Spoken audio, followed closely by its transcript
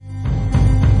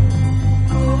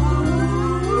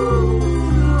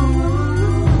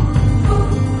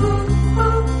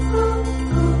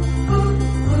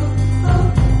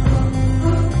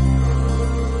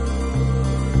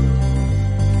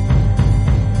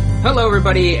Hello,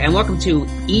 everybody, and welcome to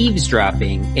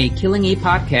Eavesdropping, a Killing Eve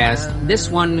podcast. This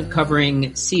one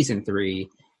covering Season 3,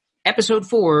 Episode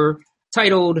 4,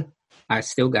 titled, I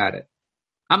Still Got It.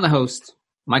 I'm the host,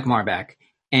 Mike Marbach,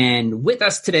 and with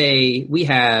us today, we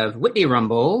have Whitney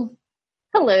Rumble.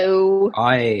 Hello.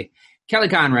 Hi. Kelly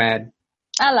Conrad.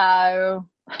 Hello.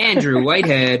 Andrew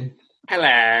Whitehead.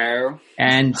 Hello.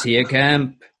 And Tia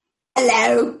Kemp.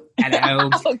 Hello. Hello.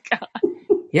 Oh, God.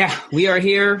 Yeah, we are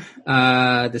here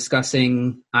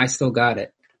discussing I Still Got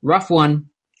It. Rough one.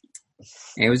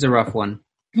 It was a rough one.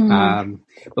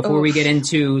 Before we get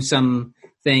into some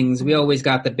things, we always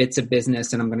got the bits of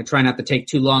business, and I'm going to try not to take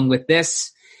too long with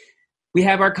this. We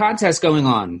have our contest going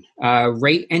on.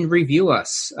 Rate and review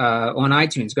us on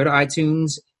iTunes. Go to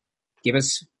iTunes. Give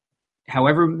us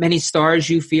however many stars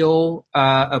you feel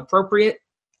appropriate,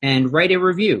 and write a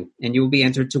review, and you will be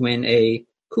entered to win a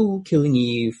cool Killing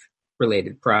Eve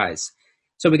related prize.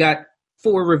 So we got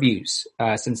 4 reviews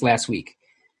since last week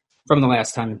from the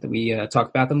last time that we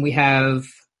talked about them. We have,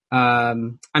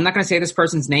 I'm not going to say this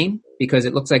person's name because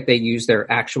it looks like they use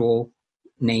their actual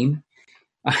name.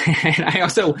 And I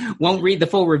also won't read the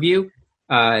full review.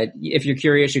 If you're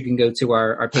curious, you can go to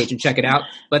our page and check it out.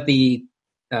 But the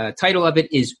title of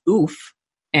it is Oof.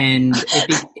 And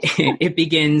it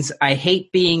begins, I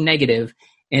hate being negative,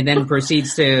 and then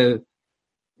proceeds to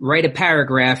write a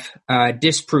paragraph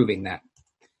disproving that.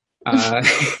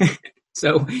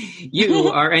 So you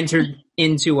are entered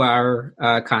into our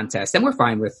contest, and we're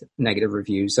fine with negative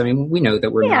reviews. I mean, we know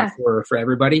that we're not for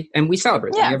everybody, and we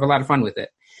celebrate them. We have a lot of fun with it.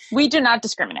 We do not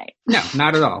discriminate. No,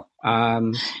 not at all.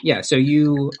 So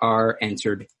you are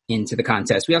entered into the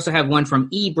contest. We also have one from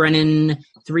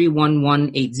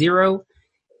eBrennan31180.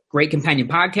 Great companion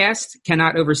podcast.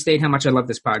 Cannot overstate how much I love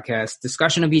this podcast.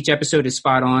 Discussion of each episode is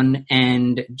spot on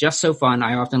and just so fun.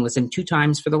 I often listen 2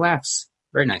 times for the laughs.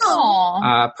 Very nice.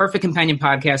 Perfect companion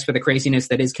podcast for the craziness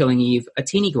that is Killing Eve. A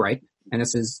teeny gripe, and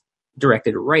this is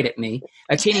directed right at me.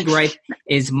 A teeny gripe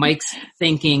is Mike's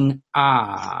thinking,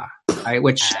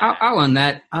 which I'll own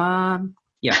that.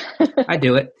 Yeah, I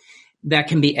do it. That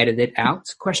can be edited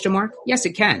out, ? Yes,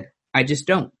 it can. I just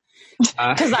don't.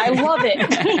 Because I love it.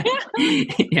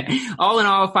 Yeah. All in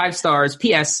all, 5 stars.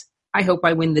 P.S. I hope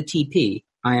I win the TP.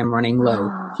 I am running low.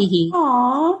 Hee hee.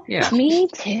 Aww. Yeah. Me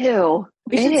too.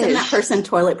 We should send that person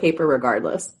toilet paper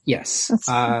regardless. Yes.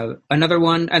 Another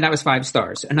one, and that was 5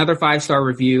 stars. Another 5-star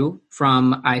review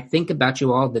from I Think About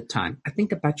You All the Time. I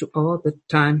think about you all the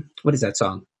time. What is that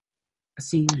song? I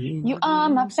see you. You are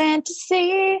my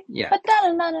fantasy. Yeah. I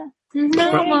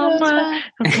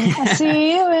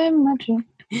see you in my dream.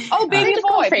 Oh, Baby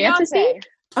Boy, Beyonce.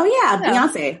 Oh, yeah,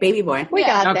 Beyonce, Baby Boy. We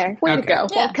got there. Way to go.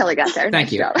 Well, Kelly got there.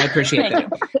 Thank you. I appreciate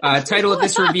that. Title of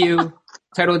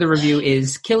the review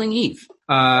is Killing Eve.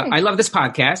 I love this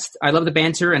podcast. I love the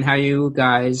banter and how you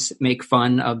guys make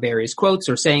fun of various quotes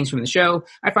or sayings from the show.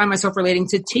 I find myself relating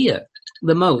to Tia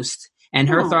the most and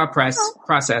her thought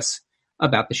process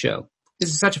about the show. This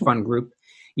is such a fun group.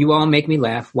 You all make me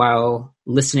laugh while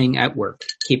listening at work.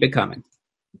 Keep it coming.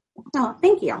 Oh,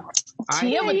 thank you.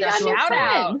 Tia with the shout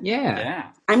out.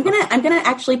 Yeah. I'm gonna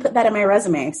actually put that in my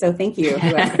resume. So thank you.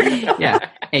 Yeah.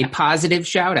 A positive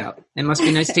shout out. It must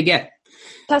be nice to get.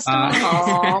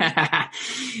 I'm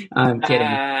kidding.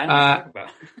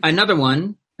 Another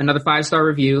 5-star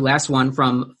review. Last one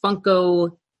from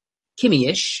Funko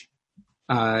Kimmy-ish,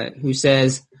 who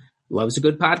says, loves a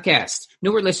good podcast.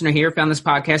 Newer listener here, found this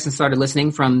podcast and started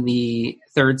listening from the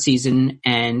 3rd season,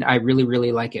 and I really,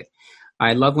 really like it.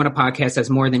 I love when a podcast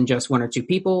has more than just 1 or 2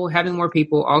 people. Having more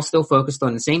people all still focused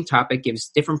on the same topic gives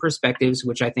different perspectives,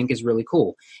 which I think is really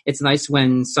cool. It's nice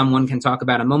when someone can talk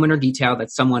about a moment or detail that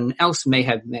someone else may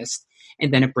have missed,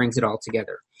 and then it brings it all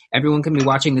together. Everyone can be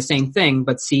watching the same thing,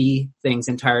 but see things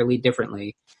entirely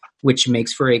differently, which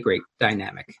makes for a great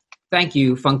dynamic. Thank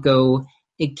you, Funko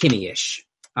Kimmy-ish.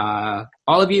 All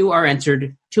of you are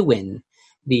entered to win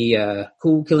the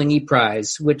Cool Killing Eve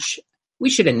prize, which we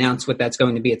should announce what that's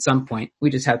going to be at some point. We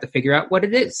just have to figure out what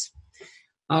it is.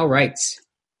 All right.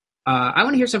 I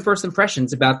want to hear some first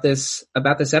impressions about this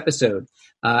episode.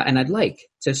 And I'd like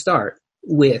to start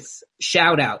with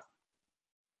shout out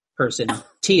person,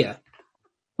 Tia.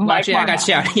 Well, actually, I got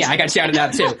shouted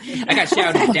out too. I got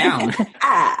shouted down.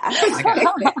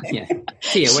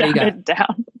 Tia, what do you got?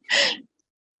 Down.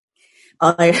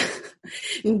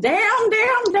 Down.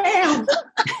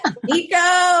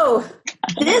 Nico,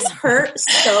 this hurt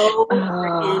so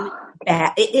freaking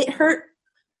bad. It hurt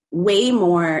way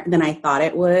more than I thought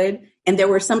it would. And there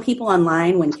were some people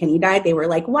online when Kenny died, they were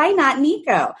like, why not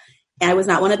Nico? And I was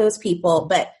not one of those people,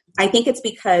 but I think it's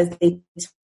because they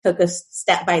took us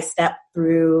step by step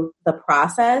through the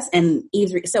process. And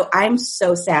so I'm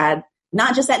so sad,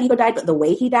 not just that Nico died, but the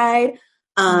way he died.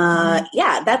 I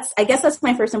guess that's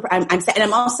my first impression. I'm sad.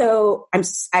 And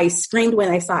I screamed when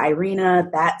I saw Irina.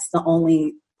 That's the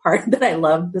only part that I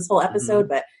loved this whole episode,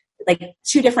 but like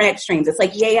two different extremes. It's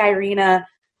like, yay, Irina,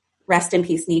 rest in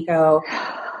peace, Nico.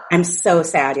 I'm so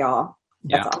sad, y'all.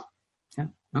 That's all. Yeah.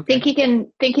 Okay.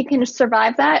 Think he can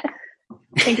survive that?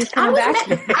 Think he's coming back?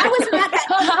 I was mad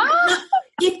that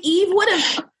if Eve would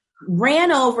have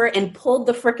ran over and pulled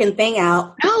the freaking thing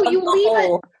out. No,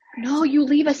 you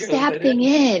leave a stab thing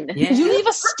in. Yeah. You leave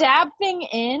a stab thing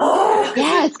in?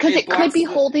 Yes, because it could be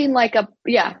holding like a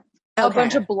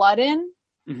bunch of blood in.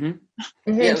 Mm-hmm.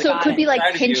 Yeah, so it could be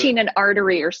like pinching an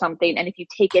artery or something, and if you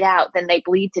take it out, then they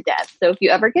bleed to death. So if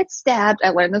you ever get stabbed, I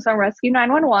learned this on Rescue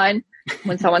 911,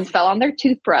 when someone fell on their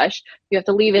toothbrush, you have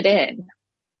to leave it in.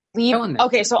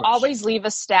 So always leave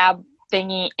a stab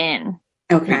thingy in.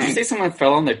 Okay. Did you say someone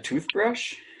fell on their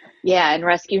toothbrush? Yeah, in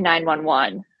Rescue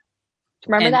 911.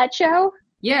 Remember that show?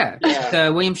 Yeah.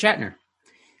 William Shatner.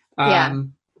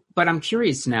 But I'm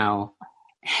curious now,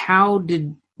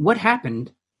 what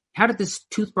happened? How did this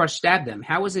toothbrush stab them?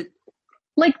 How was it?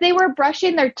 Like they were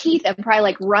brushing their teeth and probably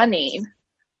like running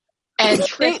and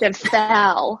tripped and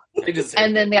fell.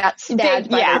 And then they got stabbed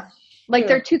by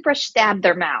their toothbrush stabbed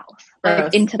their mouth,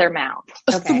 like into their mouth.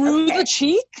 Through the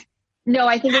cheek? No,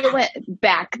 I think it went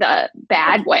back the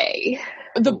bad way.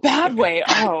 The bad way?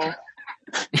 Oh.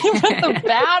 It went the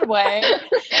bad way.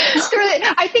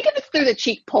 I think if it's through the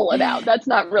cheek, pull it out. That's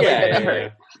not really going to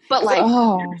hurt. But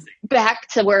back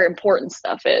to where important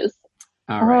stuff is.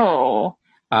 All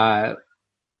right.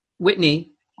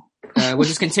 Whitney, we'll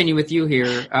just continue with you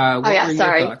here. What were your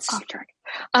thoughts? Off track.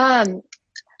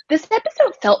 This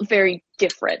episode felt very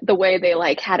different, the way they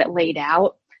had it laid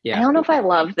out. Yeah. I don't know if I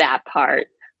love that part.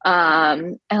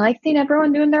 I like seeing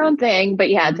everyone doing their own thing, but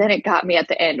then it got me at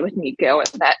the end with Nico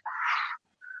and that.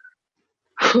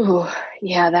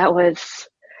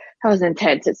 That was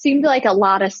intense. It seemed like a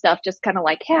lot of stuff just kind of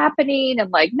happening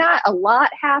and not a lot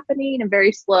happening and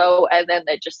very slow. And then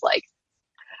they just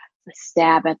the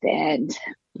stab at the end.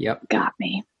 Yep. Got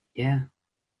me. Yeah.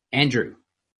 Andrew.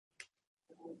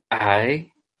 I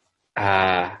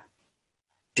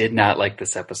did not like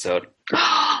this episode.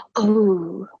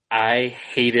 Ooh. I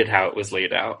hated how it was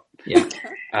laid out. Yeah.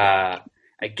 I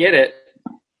get it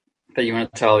that you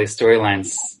want to tell all these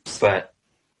storylines, but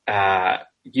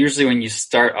usually when you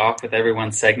start off with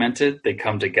everyone segmented, they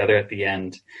come together at the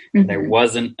end. Mm-hmm. There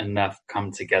wasn't enough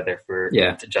come together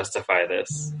to justify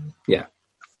this. Yeah.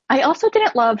 I also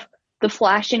didn't love the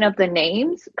flashing of the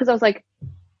names because I was like,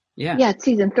 it's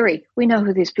season 3. We know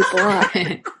who these people are.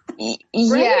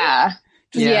 Yeah.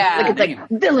 It's like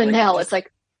Villanelle. It's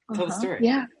like, tell the story.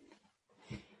 Yeah.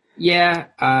 Yeah.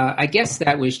 I guess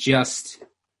that was just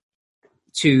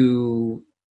to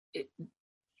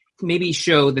maybe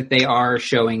show that they are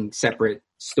showing separate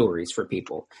stories for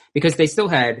people, because they still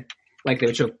had they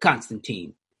would show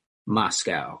Constantine,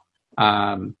 Moscow,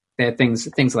 they had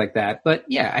things like that. But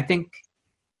I think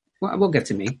we'll get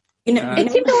to me.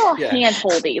 It seemed a little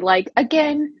hand-holdy.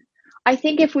 Again, I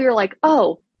think if we were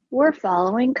we're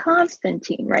following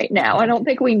Constantine right now, I don't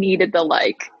think we needed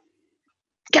the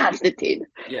Constantine.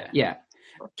 Yeah.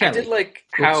 I did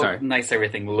how nice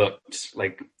everything looked.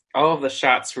 All of the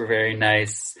shots were very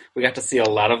nice. We got to see a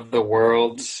lot of the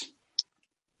world.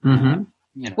 Mm-hmm.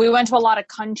 We went to a lot of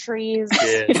countries.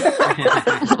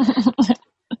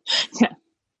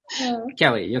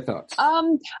 Kelly, your thoughts?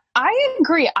 I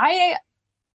agree. I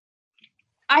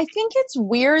think it's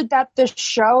weird that the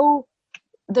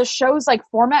show's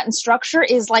format and structure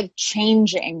is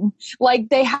changing.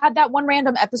 They had that one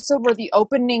random episode where the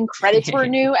opening credits were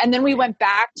new, and then we went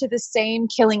back to the same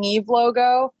Killing Eve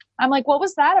logo. I'm like, what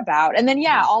was that about? And then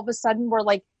all of a sudden we're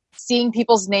seeing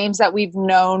people's names that we've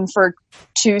known for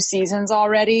 2 seasons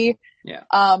already. Yeah.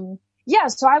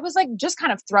 So I was just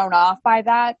kind of thrown off by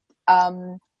that.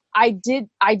 I do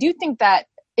think that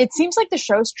it seems like the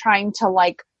show's trying to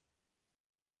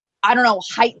I don't know,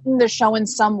 heighten the show in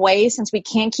some way, since we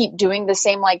can't keep doing the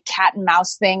same cat and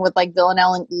mouse thing with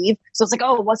Villanelle and Eve. So it's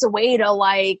what's a way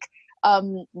to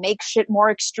make shit more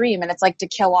extreme? And it's to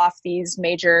kill off these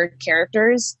major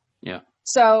characters. Yeah.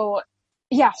 So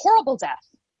horrible death.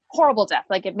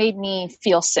 It made me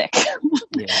feel sick.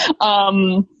 Yeah.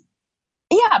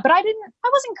 But I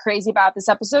wasn't crazy about this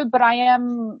episode, but I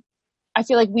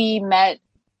feel like we met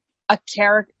a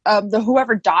character,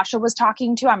 whoever Dasha was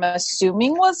talking to, I'm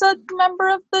assuming was a member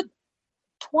of the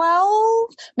 12,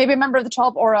 maybe a member of the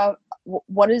 12, or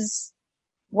what is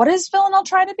what is Villanelle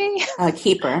trying to be?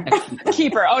 Keeper.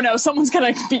 Keeper. Oh no, someone's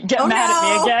gonna get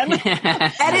mad at me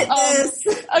again. Edit this.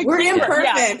 We're keeper,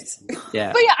 imperfect.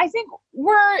 Yeah. But yeah, I think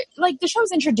we're like the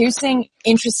show's introducing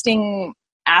interesting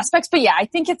aspects, but yeah, I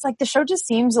think it's like the show just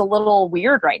seems a little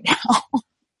weird right now.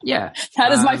 Yeah.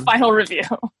 That is my final review.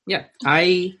 Yeah.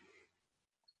 I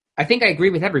think I agree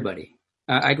with everybody.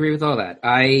 I agree with all that.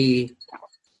 I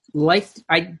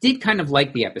did kind of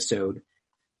like the episode.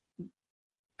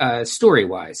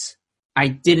 Story-wise, I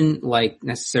didn't like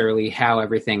necessarily how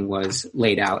everything was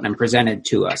laid out and presented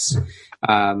to us.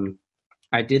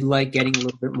 I did like getting a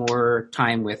little bit more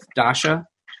time with Dasha.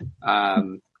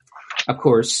 Of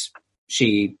course,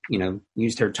 she,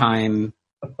 used her time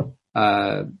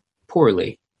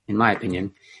poorly, in my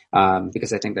opinion,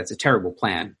 because I think that's a terrible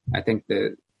plan. I think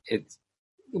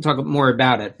we'll talk more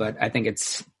about it, but I think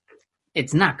it's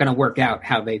not going to work out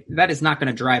that is not going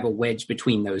to drive a wedge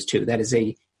between those two. That is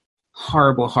a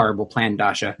horrible, horrible plan,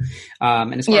 Dasha.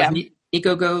 And as far as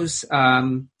Nico goes,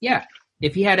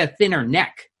 if he had a thinner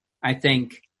neck, I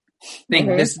think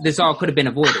this all could have been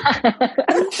avoided.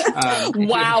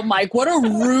 Wow, Mike, what a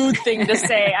rude thing to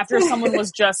say after someone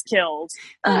was just killed.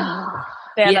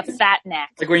 They had a fat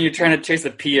neck. Like when you're trying to chase a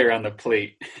pea around the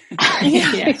plate.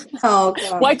 Yeah. Oh,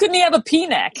 God. Why couldn't he have a pea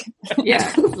neck?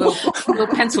 Yeah, little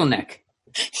pencil neck.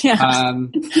 Yeah.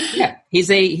 He's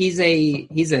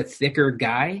a thicker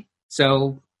guy,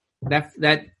 so that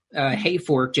hay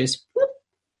fork just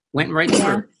went right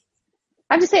through.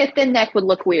 I'd just say a thin neck would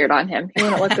look weird on him. He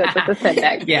wouldn't look good with a thin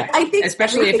neck. Yeah, I think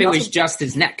especially if it was just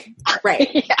his neck. Right.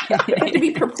 It had to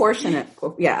be proportionate.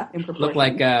 Yeah, in proportion. Look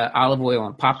like olive oil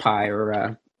on pot pie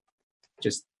or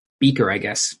just beaker, I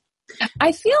guess.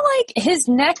 I feel like his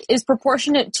neck is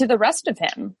proportionate to the rest of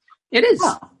him. It is.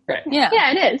 Oh. Right. Yeah,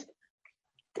 it is.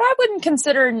 But I wouldn't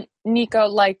consider Nico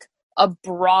like a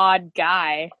broad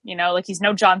guy. Like he's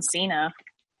no John Cena.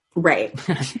 Right.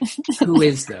 Who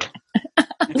is though?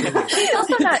 He's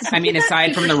also not. I mean,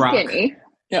 aside from The Rock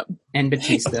Yep. and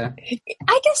Batista.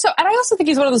 I guess so. And I also think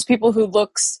he's one of those people who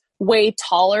looks way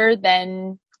taller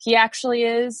than he actually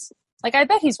is. Like, I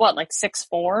bet he's like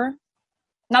 6'4".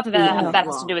 Not that that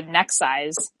has to do with neck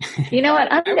size. You know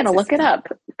what? I'm going to look it up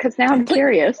because now I'm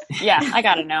curious. Yeah, I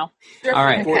got to know. All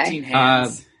right. 14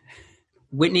 hands.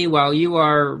 Whitney, while you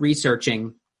are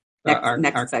researching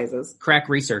our sizes, crack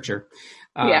researcher,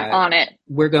 on it.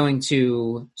 We're going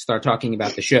to start talking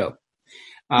about the show.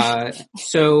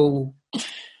 So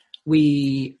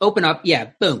we open up,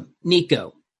 boom,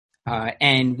 Nico.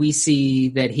 And we see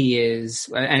that he is,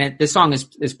 and the song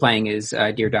is playing is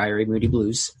Dear Diary, Moody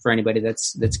Blues, for anybody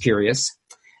that's curious.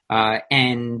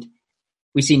 And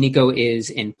we see Nico is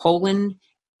in Poland,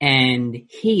 and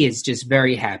he is just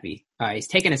very happy. He's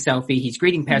taking a selfie. He's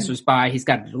greeting passersby. He's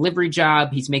got a delivery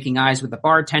job. He's making eyes with the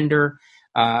bartender.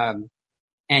 And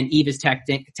Eve is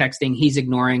texting. He's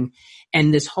ignoring.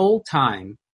 And this whole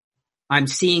time, I'm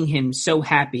seeing him so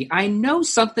happy. I know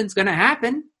something's going to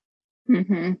happen.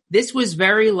 Mm-hmm. This was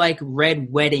very like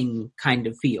Red Wedding kind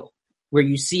of feel, where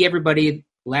you see everybody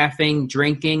laughing,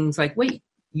 drinking. It's like, wait,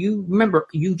 you remember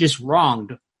you just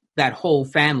wronged that whole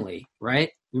family,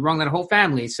 right? You wronged that whole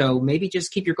family, so maybe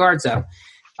just keep your guards up.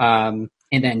 And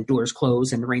then doors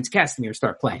close and the Rain's Castamere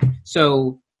start playing.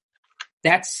 So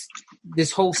that's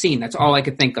this whole scene. That's all I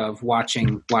could think of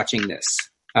watching this.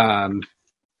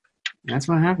 That's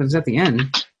what happens at the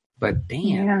end. But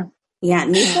damn. Yeah,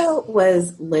 Nico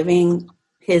was living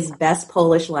his best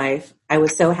Polish life. I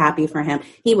was so happy for him.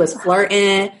 He was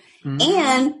flirting,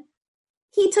 and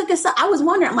he took I was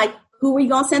wondering, I'm like, who were you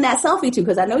going to send that selfie to?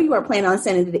 Because I know you were planning on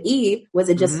sending it to Eve. Was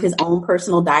it just his own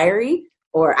personal diary,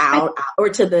 or or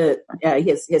to the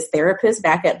his therapist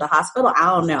back at the hospital? I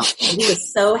don't know. He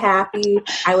was so happy.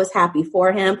 I was happy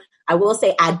for him. I will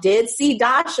say I did see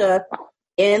Dasha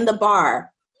in the bar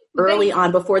early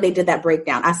on before they did that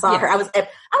breakdown. I saw her. I was like,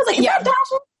 is that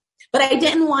Dasha? But I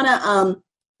didn't want to,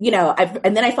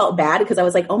 and then I felt bad because I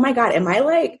was like, oh my God, am I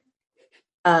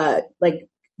like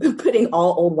putting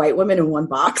all old white women in one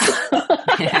box?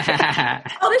 I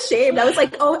felt ashamed. I was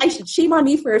like, oh, I should shame on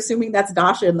me for assuming that's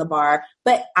Dasha in the bar.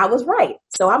 But I was right.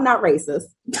 So I'm not racist.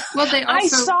 Well, they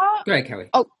also... Go ahead, Kelly.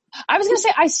 Oh, I was going to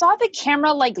say, I saw the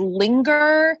camera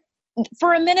linger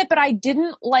for a minute, but I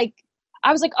didn't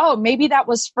I was like, oh, maybe that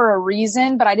was for a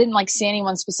reason, but I didn't see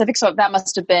anyone specific. So that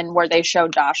must have been where they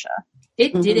showed Dasha.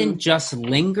 It didn't just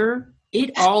linger.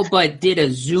 It all but did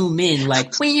a zoom in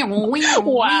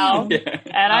wow.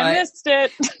 And I missed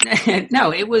it.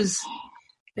 No, it was.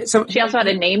 So she also had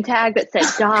a name tag that said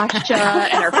Dasha,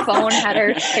 and her phone had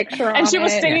her picture on it. And she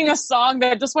was singing a song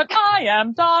that just went, I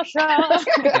am Dasha.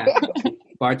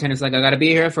 Bartender's like, I got to be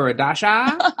here for a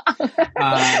Dasha.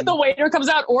 The waiter comes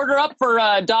out, order up for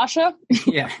Dasha.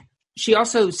 Yeah. She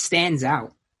also stands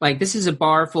out. Like, this is a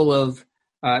bar full of,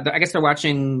 I guess they're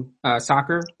watching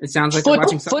soccer. It sounds like they're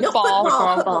watching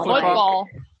football.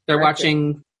 They're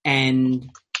watching, and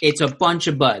it's a bunch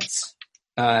of buds,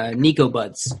 Nico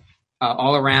buds,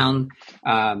 all around.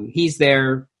 He's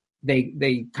there.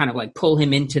 They kind of like pull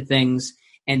him into things,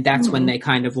 and that's when they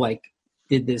kind of like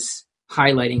did this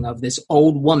highlighting of this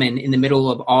old woman in the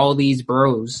middle of all these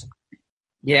bros.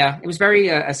 Yeah, it was very,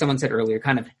 as someone said earlier,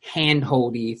 kind of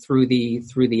hand-holdy through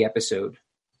the episode.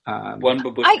 One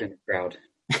babushka in the crowd.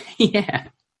 Yeah.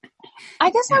 I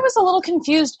guess I was a little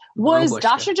confused. Was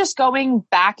Dasha just going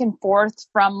back and forth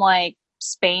from like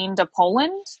Spain to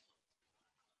Poland?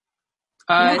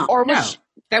 Or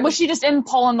was she just in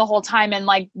Poland the whole time and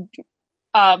like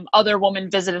other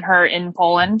woman visited her in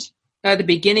Poland? The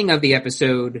beginning of the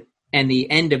episode and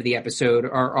the end of the episode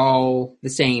are all the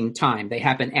same time. They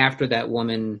happen after that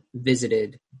woman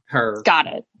visited her. Got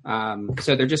it.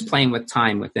 So they're just playing with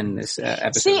time within this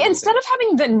episode. See, instead of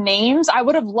having the names, I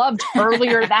would have loved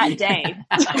earlier that day.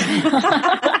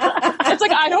 It's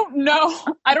like, I don't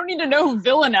know. I don't need to know who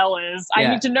Villanelle is. I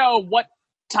need to know what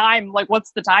time, like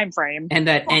what's the time frame. And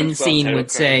that end scene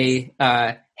would say,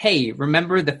 hey,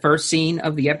 remember the first scene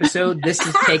of the episode? This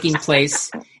is taking place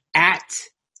at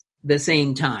the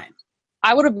same time.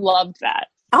 I would have loved that.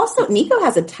 Also, Nico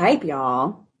has a type,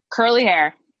 y'all. Curly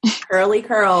hair. Curly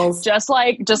curls. just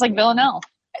like Villanelle.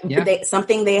 Yeah.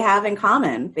 Something they have in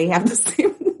common. They have the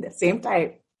same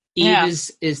type. Eve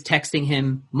is texting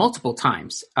him multiple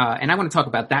times. And I want to talk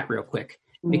about that real quick.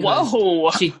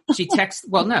 Whoa. She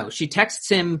texts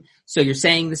him, so you're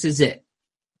saying this is it.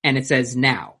 And it says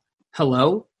now.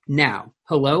 Hello, now.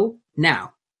 Hello,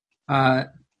 now.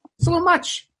 It's a little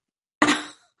much.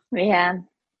 Yeah.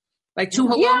 Like two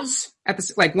hellos at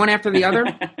the, like one after the other.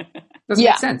 Doesn't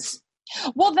make sense.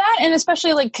 Well, that, and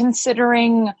especially like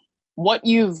considering what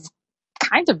you've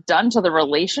kind of done to the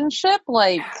relationship,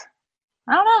 like,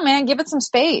 I don't know, man, give it some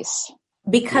space.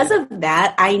 Because of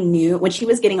that, I knew when she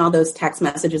was getting all those text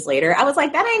messages later, I was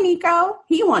like, that ain't Nico.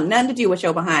 He want nothing to do with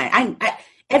your behind.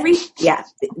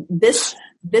 This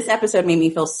episode made me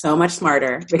feel so much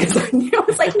smarter because I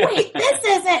was like, wait, this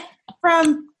isn't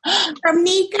from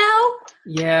Nico.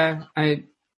 Yeah.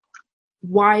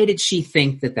 Why did she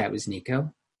think that was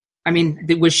Nico? I mean,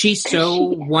 was she so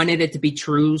wanted it to be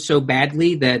true so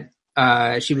badly that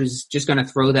she was just going to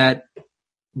throw that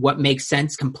what makes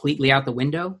sense completely out the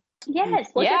window? Yes,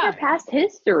 look at her past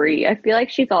history. I feel like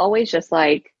she's always just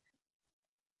like,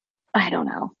 I don't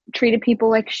know, treated people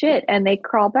like shit, and they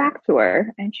crawl back to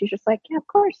her, and she's just like, yeah, of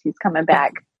course he's coming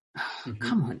back.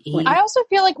 Come on, Eve. I also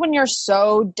feel like when you're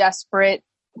so desperate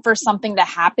for something to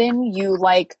happen, you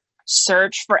like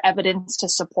search for evidence to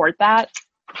support that.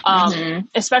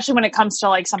 Especially when it comes to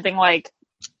like something like,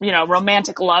 you know,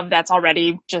 romantic love that's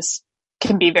already just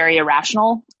can be very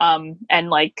irrational, and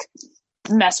like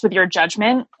mess with your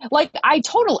judgment. Like I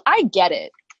get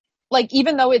it. Like,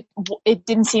 even though it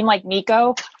didn't seem like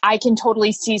Nico, I can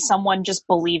totally see someone just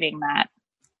believing that.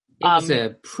 It was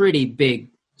a pretty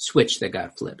big switch that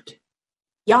got flipped.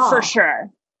 Y'all. For sure.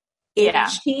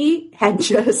 If she had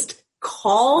just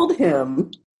called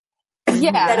him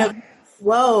instead of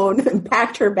flown and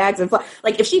packed her bags and flown.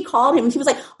 Like, if she called him and she was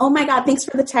like, oh my God, thanks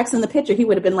for the text and the picture, he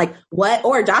would have been like, what?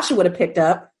 Or Joshua would have picked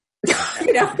up,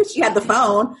 you know, because she had the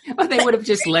phone. Or they would have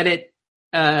just let it,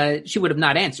 she would have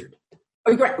not answered.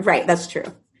 Right, that's true.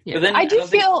 Yeah. But then I don't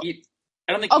think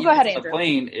go ahead, Andrew. The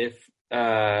plane if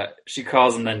she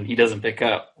calls and then he doesn't pick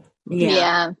up.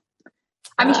 Yeah.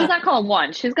 I mean, she's not calling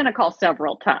once. She's going to call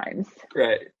several times.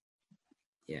 Right.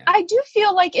 Yeah. I do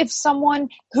feel like if someone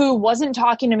who wasn't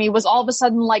talking to me was all of a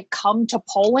sudden like come to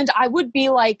Poland, I would be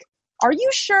like, are you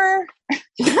sure?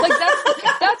 Like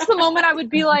that's the moment I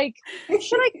would be like,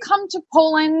 should I come to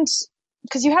Poland?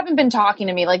 Because you haven't been talking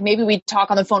to me. Like, maybe we talk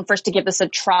on the phone first to give this a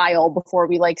trial before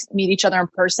we like meet each other in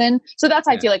person. So that's,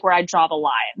 I feel like, where I draw the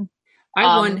line.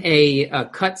 I want a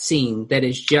cut scene that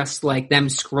is just like them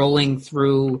scrolling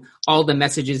through all the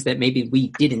messages that maybe we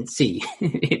didn't see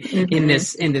in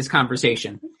this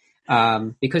conversation.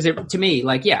 Because to me,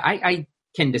 like, I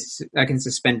can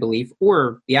suspend belief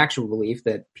or the actual belief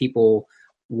that people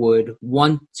would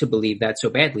want to believe that so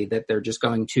badly that they're just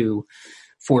going to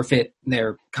forfeit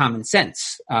their common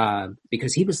sense.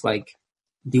 Because he was like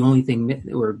the only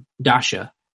thing, or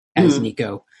Dasha as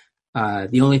Nico.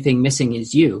 The only thing missing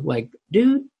is you. Like,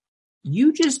 dude,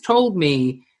 you just told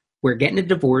me we're getting a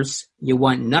divorce. You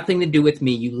want nothing to do with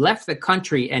me. You left the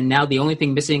country, and now the only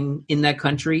thing missing in that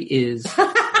country is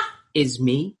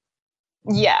me.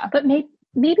 Yeah, but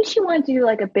maybe she wanted to do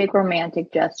like a big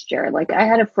romantic gesture. Like I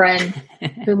had a friend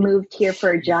who moved here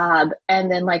for a job,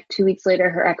 and then like 2 weeks later,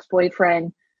 her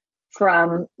ex-boyfriend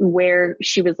from where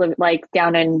she was living, like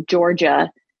down in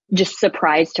Georgia, just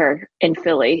surprised her in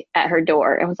Philly at her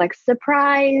door and was like,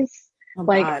 surprise. Oh,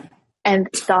 like, God.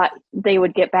 And thought they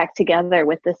would get back together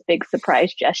with this big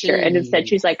surprise gesture. And instead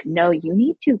she's like, no, you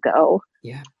need to go.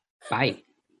 Yeah. Bye.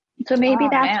 So maybe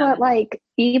that's what like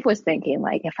Eve was thinking.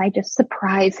 Like, if I just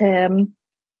surprise him,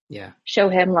 show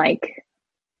him like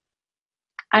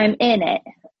I'm in it.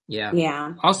 Yeah.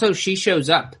 Yeah. Also, she shows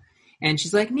up and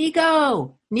she's like,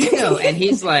 Nico. And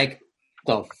he's like,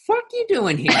 the fuck you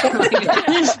doing here?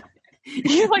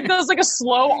 He like does like a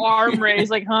slow arm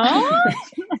raise, like, huh?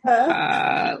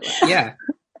 Yeah.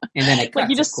 And then it cuts, like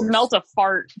you just smelt a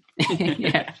fart.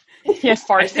 Yeah. He had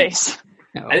fart face.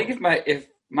 No. I think if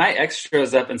my ex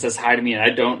shows up and says hi to me and I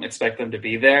don't expect them to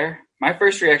be there, my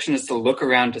first reaction is to look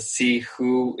around to see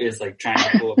who is like trying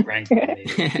to pull a prank on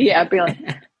me. Yeah, be like,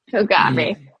 who got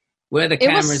me? Where the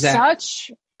cameras at? It was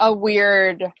such a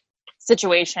weird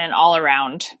situation all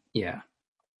around. Yeah.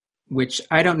 Which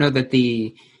I don't know that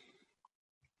the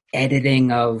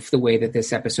editing of the way that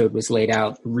this episode was laid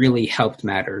out really helped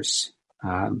matters.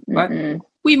 But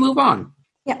we move on.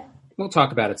 Yeah. We'll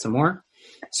talk about it some more.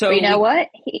 So but you know what?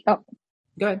 Go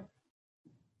ahead.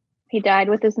 He died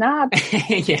with his knob.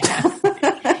 Yeah.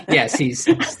 Yes, he's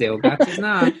still got his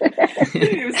knob.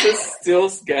 He just still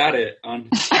got it on.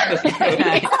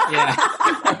 Yeah.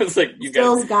 I was like, you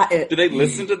Still's guys got it. Do they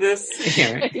listen to this?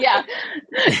 Yeah, right? Yeah.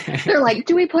 They're like,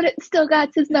 do we put it still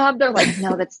got his knob? They're like,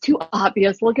 no, that's too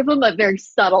obvious. We'll give him a very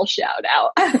subtle shout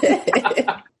out.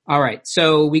 All right.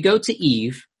 So we go to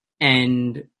Eve,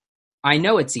 and I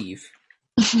know it's Eve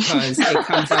because it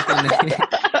comes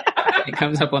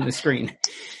up on the screen.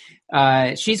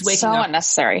 She's waking up. So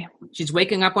unnecessary. She's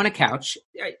waking up on a couch.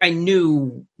 I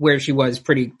knew where she was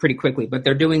pretty quickly, but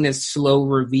they're doing this slow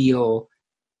reveal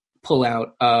pull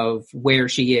out of where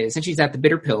she is. And she's at the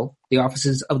Bitter Pill, the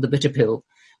offices of the Bitter Pill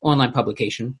online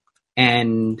publication.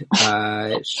 And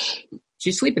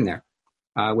she's sleeping there,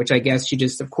 which I guess she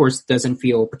just, of course, doesn't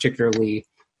feel particularly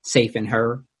safe in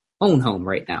her own home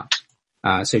right now.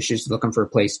 So she's looking for a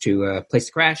place to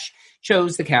crash.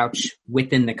 Chose the couch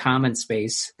within the common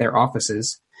space, their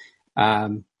offices.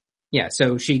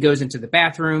 So she goes into the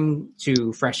bathroom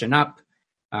to freshen up,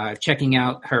 checking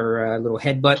out her little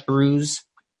headbutt bruise.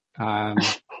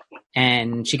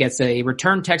 And she gets a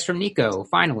return text from Nico,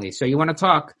 finally. So you want to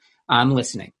talk? I'm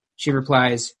listening. She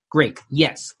replies, great.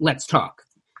 Yes, let's talk.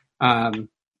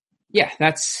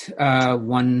 That's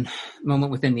one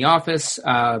moment within the office.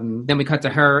 Then we cut to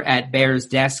her at Bear's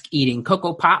desk eating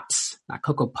Cocoa Pops, not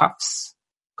Cocoa Puffs,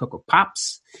 Cocoa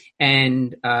Pops.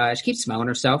 And she keeps smelling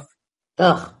herself.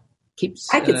 Ugh.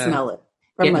 I could smell it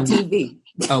from my TV.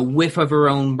 A whiff of her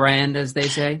own brand, as they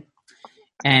say.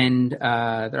 And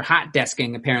they're hot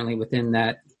desking apparently within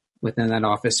that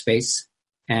office space.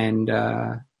 And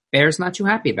Bear's not too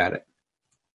happy about it.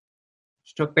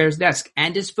 She took Bear's desk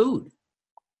and his food.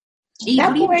 Eve,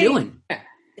 what are you doing?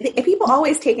 People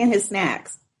always taking his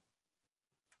snacks.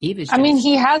 Eve is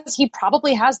he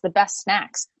probably has the best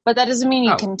snacks, but that doesn't mean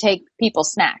you can take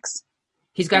people's snacks.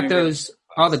 He's got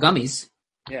all the gummies.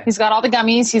 Yeah. He's got all the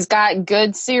gummies. He's got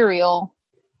good cereal.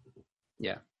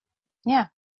 Yeah. Yeah.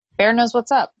 Bear knows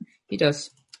what's up. He does.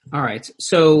 All right.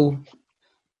 So,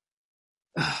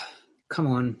 come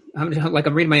on. I'm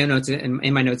reading my own notes, and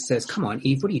in my notes it says, come on,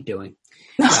 Eve, what are you doing?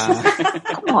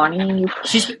 Come on, Eve.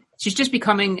 She's just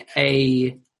becoming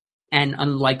an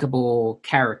unlikable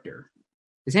character.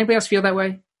 Does anybody else feel that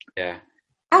way? Yeah.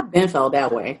 I've been felt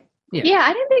that way. Yeah,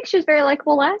 I didn't think she was very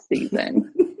likable last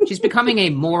season. She's becoming a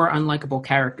more unlikable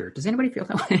character. Does anybody feel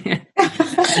that way?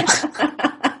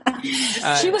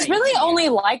 She was really only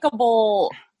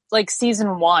likable like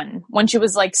season 1 when she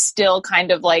was like still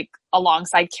kind of like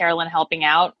alongside Carolyn helping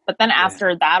out. But then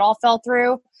after that all fell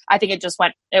through, I think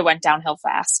it went downhill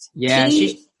fast. Yeah,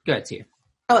 she's good to you.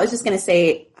 Oh, I was just going to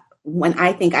say, when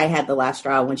I think I had the last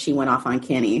straw when she went off on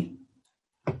Kenny.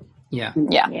 Yeah.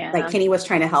 Like Kenny was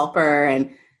trying to help her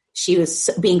and she was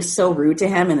being so rude to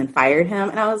him and then fired him.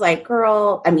 And I was like,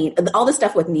 girl, I mean, all the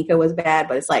stuff with Nico was bad,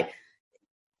 but it's like,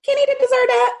 Kenny didn't deserve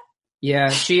that. Yeah,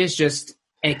 she is just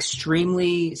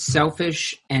extremely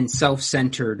selfish and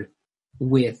self-centered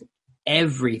with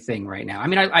everything right now. I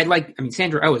mean,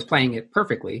 Sandra Oh is playing it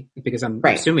perfectly because I'm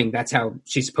assuming that's how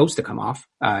she's supposed to come off,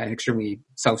 an extremely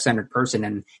self-centered person,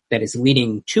 and that is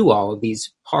leading to all of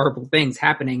these horrible things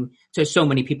happening to so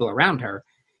many people around her.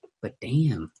 But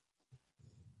damn,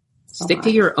 stick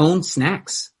to your own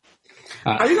snacks.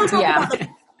 Are we going to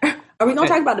Are we going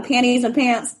to talk about the panties and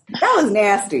pants? That was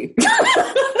nasty.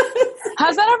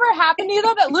 Has that ever happened to you,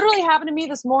 though? That literally happened to me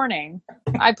this morning.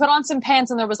 I put on some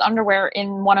pants and there was underwear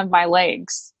in one of my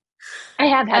legs. I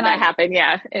have had that happen,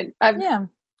 yeah. Yeah.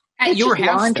 At your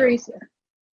house, laundry.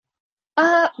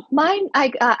 Mine,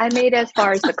 I made as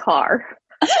far as the car.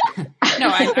 No,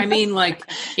 I mean, like,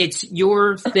 it's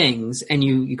your things and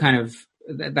you kind of,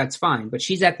 that's fine. But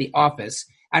she's at the office.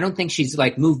 I don't think she's,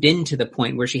 like, moved into the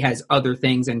point where she has other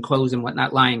things and clothes and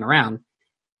whatnot lying around.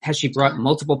 Has she brought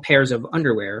multiple pairs of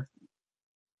underwear?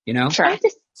 You know? Sure. I have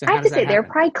to say, they're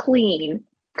probably clean.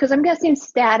 Because I'm guessing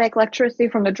static electricity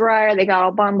from the dryer. They got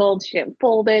all bundled. She didn't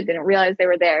fold it. Didn't realize they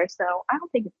were there. So I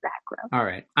don't think it's that gross. All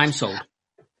right. I'm sold.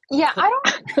 Yeah,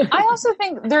 I also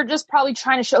think they're just probably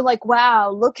trying to show, like,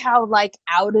 wow, look how, like,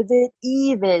 out of it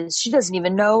Eve is. She doesn't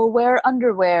even know where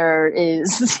underwear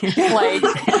is. Like,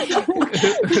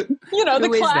 you know, Who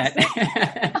the is classic.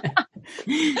 that?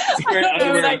 Wearing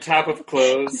underwear on top of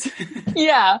clothes.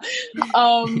 Yeah.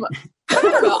 I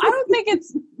don't know. I don't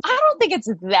think it's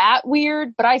that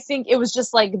weird, but I think it was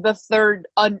just like the third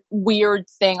weird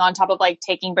thing on top of like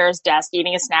taking Bear's desk,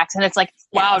 eating his snacks, and it's like,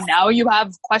 wow, now you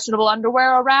have questionable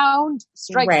underwear around.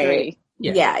 Strike three.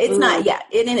 Yeah, it's not. Yeah,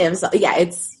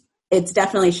 it's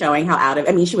definitely showing how out of.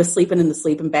 I mean, she was sleeping in the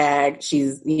sleeping bag.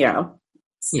 She's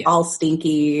all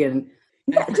stinky and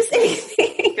just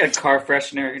anything. Got a car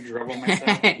freshener and rub on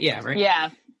myself. Yeah, right.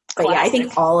 Yeah. But yeah, I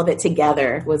think all of it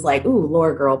together was like, ooh,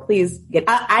 Laura girl, please get.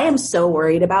 I am so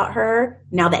worried about her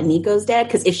now that Nico's dead,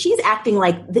 because if she's acting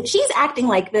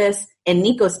like this and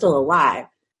Nico's still alive,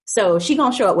 so she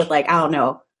gonna show up with, like, I don't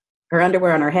know, her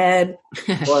underwear on her head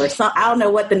or some. I don't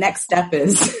know what the next step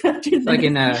is. Like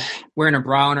in wearing a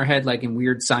bra on her head, like in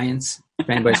Weird Science. If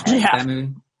anybody's watched that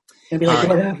movie, it'd be like,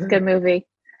 whatever. Good movie.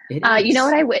 You know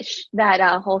what I wish that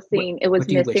whole scene it was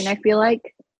missing. I feel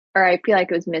like it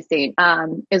was missing.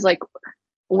 Is like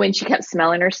when she kept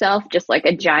smelling herself, just like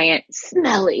a giant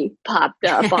smelly popped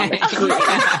up on the screen.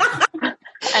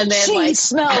 And then she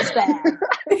smells bad.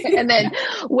 And then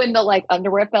when the like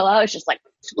underwear fell out, it's just like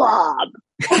slob.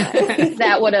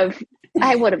 I would have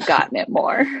gotten it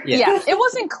more. Yeah, it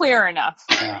wasn't clear enough.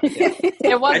 Yeah.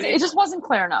 It just wasn't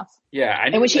clear enough. Yeah,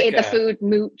 and when she ate the food,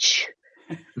 mooch.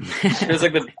 There's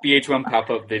like the VH1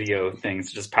 pop-up video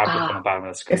things just pop up on the bottom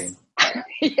of the screen.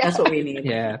 That's what we need.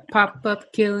 Yeah,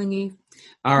 pop-up killing Eve.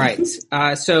 All right,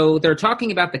 so they're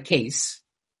talking about the case.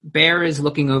 Bear is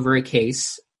looking over a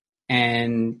case,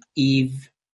 and Eve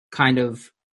kind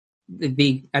of I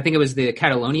think it was the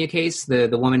Catalonia case, the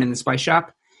woman in the spice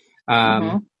shop.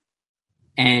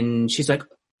 And she's like,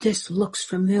 this looks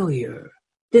familiar.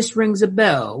 This rings a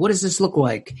bell. What does this look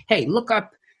like? Hey, look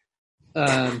up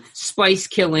spice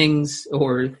killings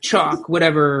or chalk,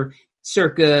 whatever,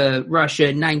 circa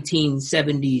Russia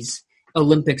 1970s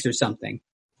Olympics or something.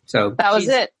 So that was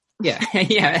it. Yeah,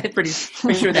 yeah, pretty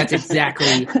sure that's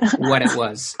exactly what it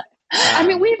was. I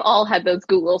mean, we've all had those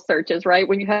Google searches, right?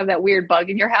 When you have that weird bug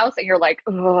in your house and you're like,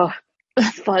 ugh,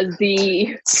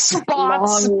 fuzzy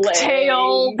spots,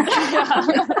 tail.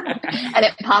 And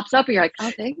it pops up and you're like,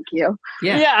 oh, thank you.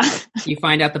 Yeah. You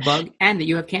find out the bug and that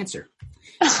you have cancer.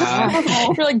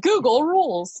 You're like, Google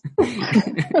rules.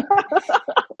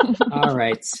 All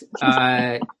right.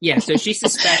 So she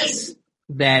suspects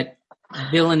that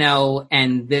Villanelle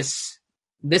and this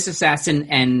assassin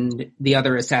and the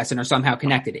other assassin are somehow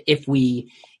connected. If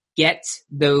we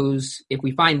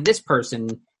find this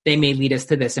person, they may lead us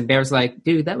to this. And Bear's like,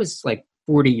 dude, that was like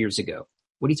 40 years ago.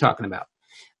 What are you talking about?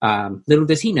 Little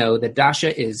does he know that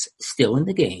Dasha is still in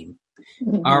the game.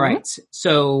 Mm-hmm. All right.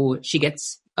 So she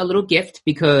gets a little gift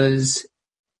because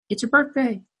it's her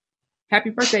birthday.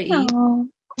 Happy birthday, Eve. Oh,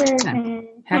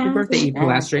 happy birthday, Eve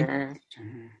Polastri.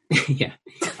 Yeah.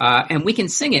 And we can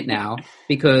sing it now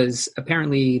because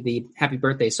apparently the happy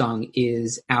birthday song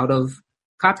is out of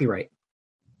copyright.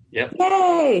 Yep.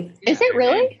 Yay! Is it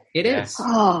really? It is.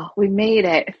 Oh, we made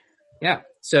it. Yeah.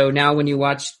 So now when you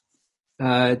watch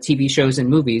TV shows and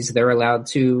movies, they're allowed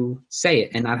to say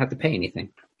it and not have to pay anything.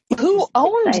 Who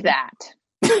owned that?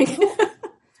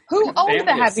 Who owned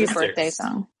the happy sisters. birthday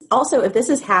song? Also, if this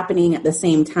is happening at the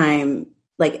same time,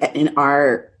 like in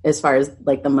our, as far as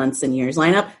like the months and years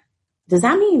lineup, does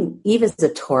that mean Eve is a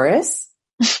Taurus?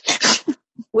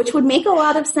 Which would make a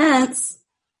lot of sense.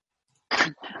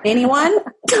 Anyone?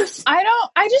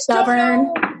 I just Stubborn.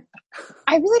 don't know.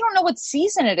 I really don't know what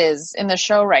season it is in the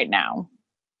show right now.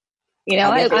 You know,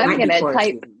 I'm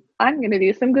going to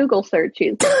do some Google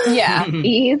searches. Yeah.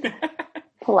 Eve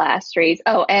Polastri.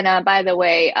 Oh, and by the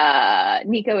way,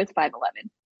 Nico is 5'11".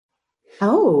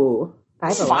 Oh,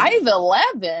 5'11".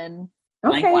 5'11"?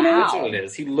 Okay, Wow. wow. That's what it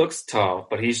is. He looks tall,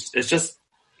 but he's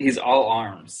He's all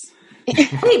arms.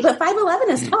 Wait, but 5'11"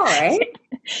 is tall, right?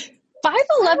 5'11",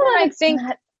 I think. I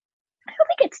don't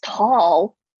think it's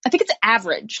tall. I think it's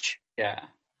average. Yeah.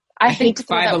 I think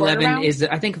 5'11" is.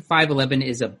 I think 5'11"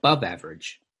 is above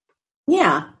average.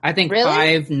 Yeah. I think really?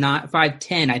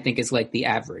 5'10", I think is like the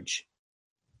average.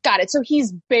 Got it. So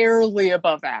he's barely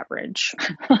above average.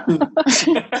 Got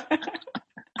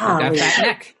fat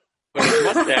neck. But his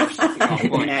mustache is on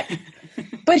point.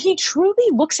 But he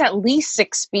truly looks at least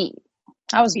 6 feet.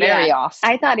 I was very off.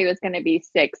 I thought he was going to be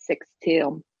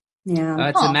 6'2". Yeah.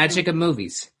 It's the magic of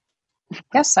movies.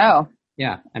 Guess so.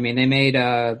 Yeah. I mean, they made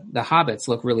the hobbits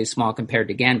look really small compared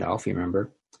to Gandalf, you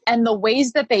remember? And the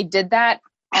ways that they did that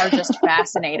are just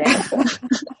fascinating.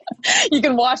 You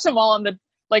can watch them all on the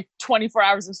 24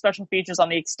 hours of special features on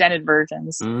the extended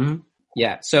versions. Mm-hmm.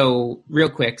 Yeah. So real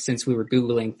quick, since we were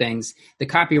Googling things, the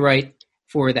copyright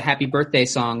for the Happy Birthday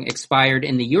song expired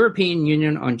in the European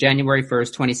Union on January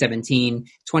 1st, 2017.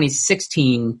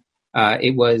 2016,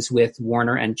 it was with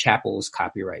Warner and Chappell's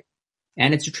copyright.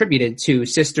 And it's attributed to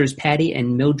sisters Patty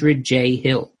and Mildred J.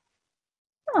 Hill.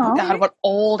 Oh, God, what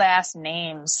old-ass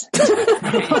names.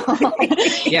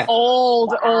 Yeah.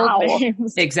 Old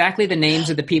names. Exactly the names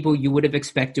of the people you would have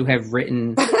expected to have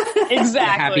written exactly. the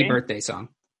Happy Birthday song.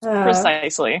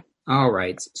 Precisely. All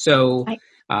right. So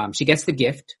she gets the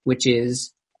gift, which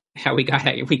is how we got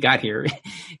here,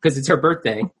 because it's her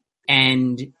birthday.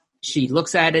 And she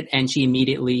looks at it and she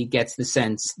immediately gets the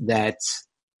sense that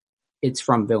it's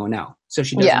from Villanelle. So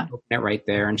she doesn't open it right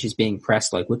there, and she's being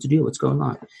pressed like, what's the deal? What's going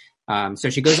on? So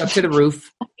she goes up to the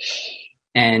roof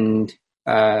and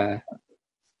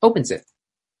opens it.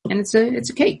 And it's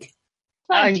a cake.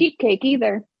 Not a cheap cake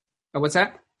either. Oh, what's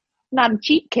that? Not a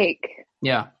cheap cake.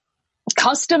 Yeah.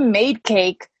 Custom made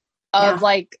cake of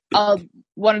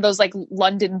one of those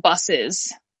London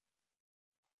buses.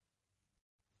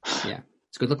 Yeah.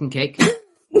 It's a good looking cake.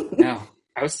 No,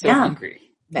 I was so hungry.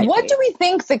 What do we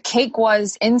think the cake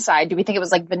was inside? Do we think it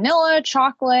was vanilla,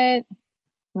 chocolate,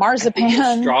 marzipan?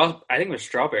 I think it was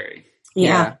strawberry.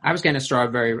 Yeah. I was getting a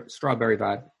strawberry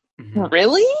vibe. Mm-hmm.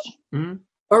 Really? Mm-hmm.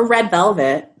 Or red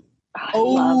velvet. I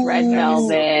love red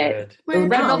velvet. Red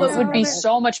velvet would be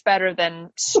so much better than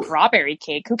strawberry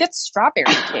cake. Who gets strawberry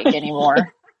cake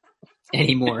anymore?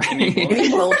 Anymore.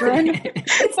 Mildred?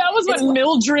 That was what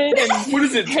Mildred and what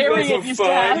is it, Harriet used to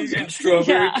have. and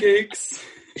strawberry cakes?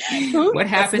 What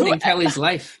happened in Kelly's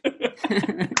life?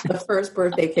 The first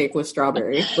birthday cake was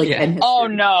strawberry. Oh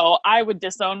no, I would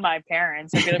disown my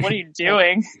parents. I'd be like, what are you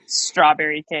doing?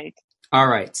 Strawberry cake. All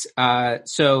right.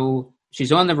 So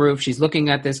she's on the roof. She's looking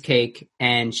at this cake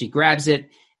and she grabs it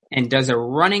and does a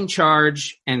running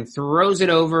charge and throws it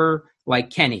over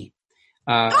like Kenny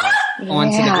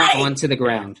onto the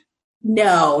ground.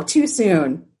 No, too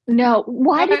soon. No,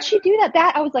 why did she do that?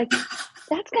 That I was like,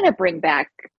 that's going to bring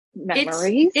back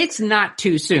memories. It's not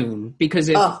too soon because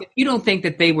if you don't think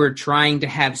that they were trying to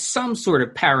have some sort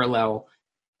of parallel,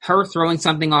 her throwing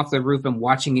something off the roof and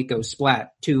watching it go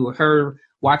splat to her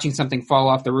watching something fall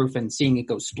off the roof and seeing it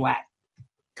go splat.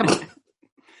 Come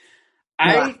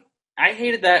on. I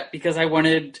hated that because I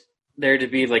wanted there to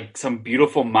be some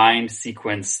beautiful mind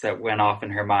sequence that went off in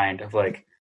her mind of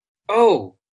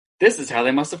oh, this is how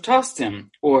they must have tossed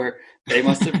him, or they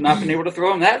must have not been able to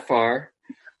throw him that far.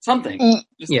 Something.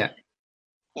 Yeah.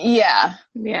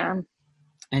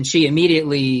 And she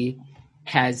immediately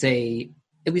has at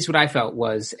least what I felt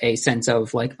was a sense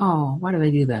of oh, why did I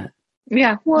do that?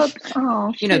 Yeah. Whoops.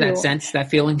 Oh, you know that sense,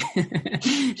 that feeling?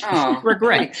 Oh,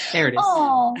 regret. There it is.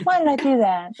 Oh, why did I do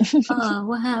that? Oh,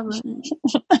 what happened?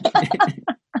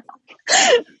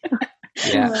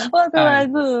 Yeah. What did I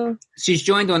do? She's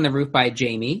joined on the roof by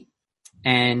Jamie,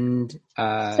 and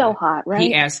so hot, right?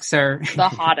 He asks her the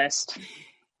hottest.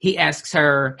 He asks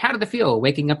her, "How did it feel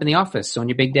waking up in the office on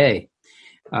your big day?"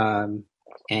 And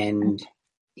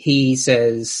he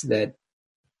says that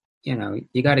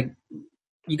you got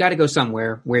to go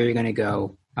somewhere. Where you're going to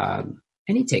go? And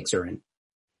he takes her in.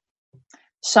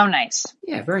 So nice.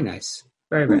 Yeah, very nice.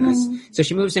 Very, very nice. So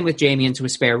she moves in with Jamie into a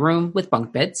spare room with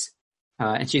bunk beds.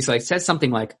 And she's says something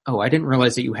like, "Oh, I didn't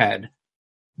realize that you had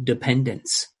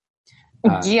dependents."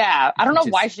 I don't know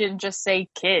why she didn't just say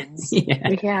kids.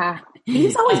 Yeah.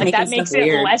 He's always making that makes it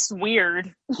weird. less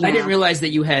weird. I didn't realize that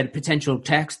you had potential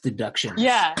tax deductions.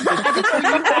 Yeah. I didn't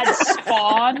know you had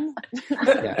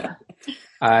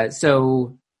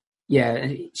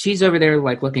Spawn. She's over there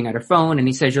looking at her phone, and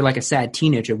he says, "You're like a sad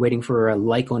teenager waiting for a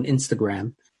like on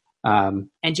Instagram." And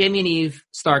Jamie and Eve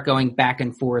start going back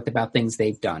and forth about things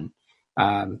they've done.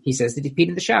 He says that he peed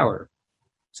in the shower.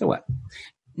 So what?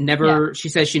 She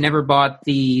says she never bought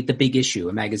the Big Issue,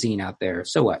 a magazine out there.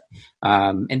 So what?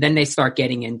 And then they start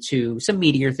getting into some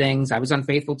meatier things. I was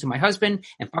unfaithful to my husband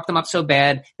and fucked him up so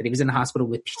bad that he was in the hospital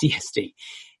with PTSD.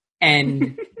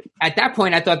 And at that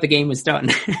point, I thought the game was done.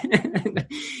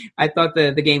 I thought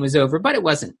the game was over, but it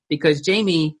wasn't, because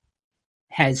Jamie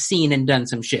has seen and done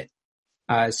some shit.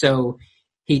 So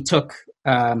he took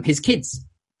his kids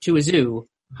to a zoo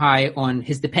high on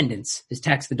his dependents, his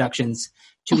tax deductions,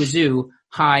 to a zoo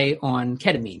high on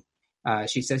ketamine.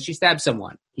 She says she stabbed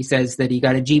someone. He says that he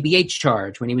got a GBH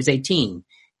charge when he was 18.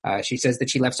 She says that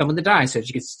she left someone to die so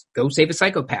she could go save a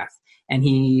psychopath. And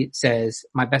he says,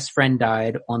 my best friend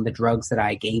died on the drugs that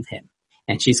I gave him.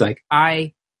 And she's like,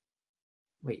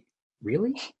 wait,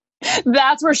 really?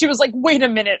 That's where she was like, wait a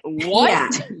minute,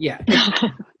 what? Yeah.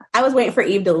 I was waiting for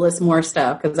Eve to list more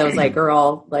stuff because I was like,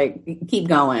 girl, like, keep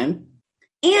going.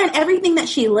 And everything that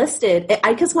she listed,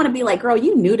 I just want to be like, girl,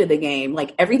 you new to the game.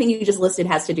 Like, everything you just listed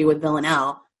has to do with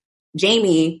Villanelle.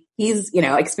 Jamie, he's,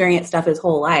 experienced stuff his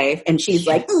whole life. And she's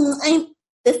like,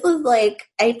 this was like,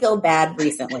 I feel bad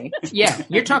recently. Yeah.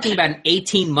 You're talking about an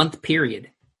 18-month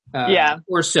period.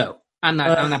 Or so. I'm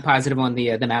not positive on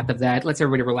the math of that. Let's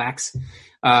everybody relax.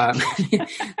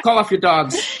 Call off your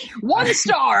dogs. 1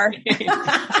 star.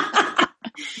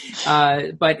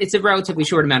 But it's a relatively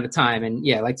short amount of time, and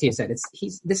yeah, like Tia said,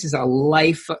 this is a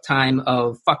lifetime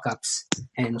of fuck ups,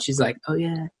 and she's like, oh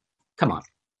yeah, come on.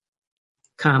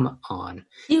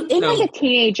 It's like a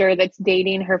teenager that's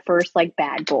dating her first like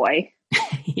bad boy.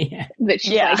 Yeah, that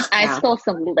she's like, I stole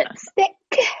some lipstick.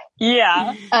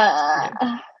 Yeah.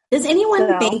 Does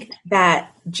anyone think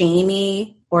that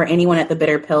Jamie or anyone at the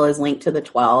Bitter Pill is linked to the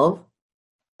 12?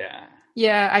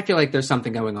 Yeah, I feel like there's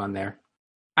something going on there.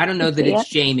 I don't know that it's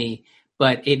Jamie,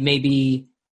 but it may be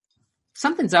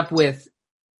something's up with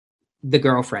the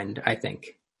girlfriend, I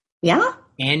think. Yeah?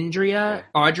 Andrea?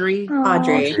 Audrey?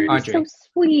 Audrey. So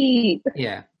sweet.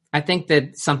 Yeah. I think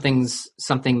that something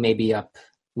may be up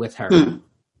with her.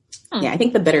 Yeah, I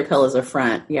think the Bitter Pill is a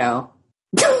front, yo.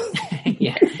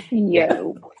 Yeah.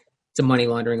 Yo. It's a money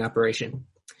laundering operation.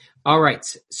 All right.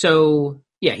 So,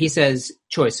 yeah, he says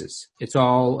choices. It's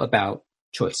all about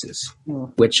choices,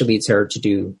 which leads her to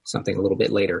do something a little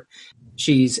bit later.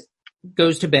 She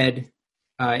goes to bed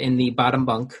in the bottom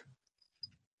bunk.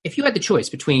 If you had the choice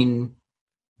between,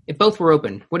 if both were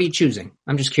open, what are you choosing?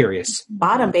 I'm just curious.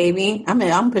 Bottom, baby.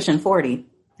 I'm pushing 40.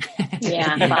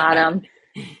 Yeah, bottom.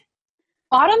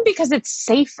 Bottom because it's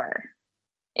safer.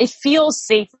 It feels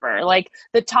safer. Like,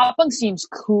 the top bunk seems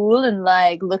cool and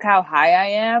like, look how high I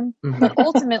am. Mm-hmm. But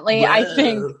ultimately, I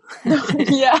think,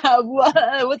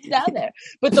 what's down there?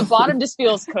 But the bottom just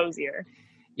feels cozier.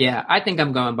 Yeah, I think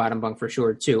I'm going bottom bunk for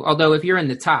sure too. Although if you're in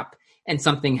the top and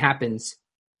something happens,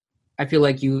 I feel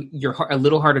like you're a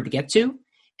little harder to get to,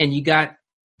 and you got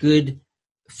good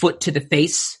foot to the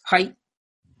face height.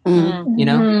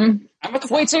 Mm-hmm.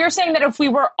 Wait, so you're saying that if we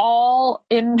were all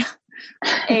in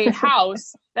a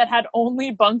house that had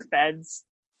only bunk beds,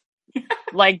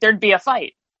 like, there'd be a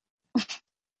fight?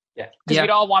 Yeah. Because we'd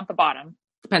all want the bottom.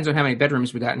 Depends on how many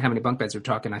bedrooms we got and how many bunk beds we're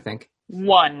talking, I think.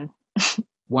 One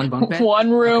bunk bed?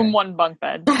 One room, one bunk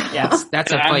bed. Yes.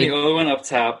 That's a I'm fight. the only one up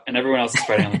top, and everyone else is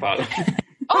fighting on the bottom.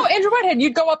 Oh, Andrew Whitehead,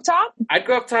 you'd go up top? I'd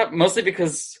go up top mostly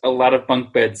because a lot of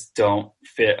bunk beds don't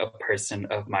fit a person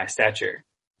of my stature.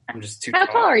 I'm just too tall.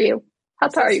 How tall are you? How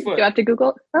tall are you? Do you have to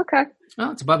Google? Okay.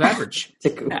 Oh, it's above average.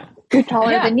 You're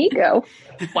taller than Nico.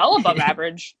 Well above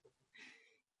average.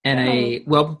 And a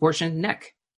well-proportioned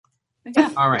neck.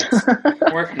 Yeah. All right.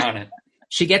 Working on it.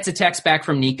 She gets a text back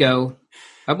from Nico.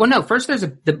 Well, no, first there's a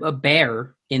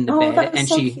bear in the bed, and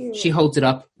so she holds it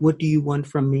up. What do you want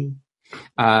from me?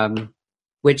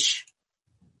 Which,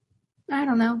 I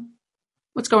don't know.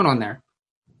 What's going on there?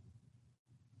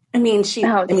 I mean,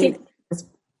 it's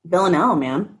Villanelle,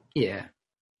 man. Yeah.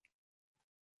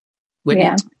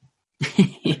 Yeah.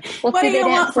 Well, what do you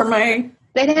want from me?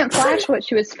 They didn't flash what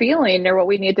she was feeling or what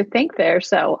we need to think there,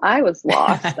 so I was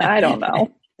lost. I don't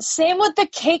know. Same with the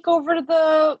cake over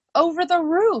the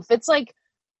roof. It's like,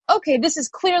 okay, this is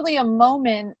clearly a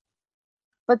moment,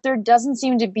 but there doesn't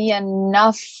seem to be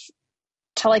enough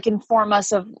to like inform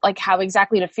us of like how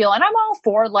exactly to feel. And I'm all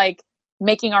for like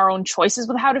making our own choices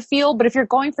with how to feel, but if you're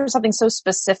going for something so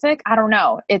specific, I don't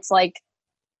know. It's like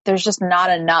there's just not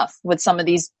enough with some of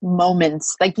these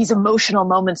moments, like these emotional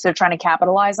moments they're trying to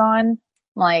capitalize on.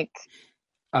 Like,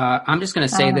 I'm just going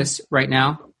to say this right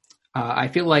now. I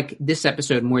feel like this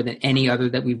episode, more than any other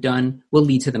that we've done, will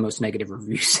lead to the most negative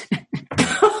reviews.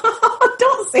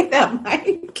 Don't say that,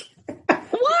 Mike.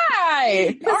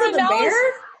 Why? Because of the bear?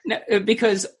 No,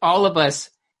 because all of us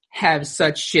have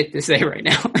such shit to say right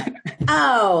now.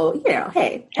 Oh,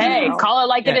 hey. Call it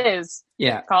like it is.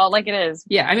 Yeah. Call it like it is.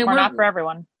 Yeah, I mean, we're not for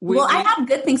everyone. I have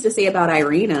good things to say about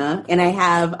Irina, and I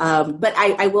have, but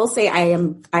I will say I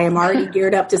am already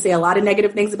geared up to say a lot of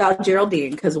negative things about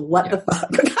Geraldine, because what the fuck?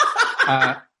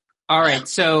 All right,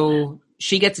 so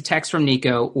she gets a text from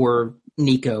Nico, or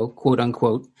Nico, quote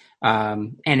unquote,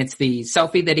 and it's the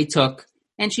selfie that he took,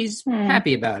 and she's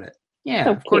happy about it. Yeah,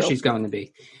 so of course she's going to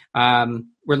be.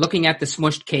 We're looking at the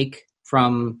smushed cake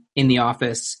from In the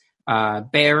Office.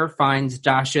 Bear finds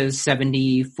Dasha's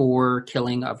 74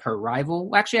 killing of her rival.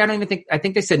 Well, actually, I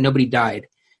think they said nobody died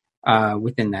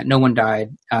within that. No one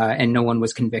died, and no one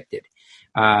was convicted.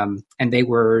 And they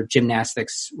were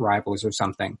gymnastics rivals or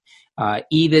something.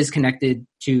 Eve is connecting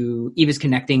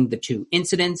the two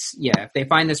incidents. Yeah, if they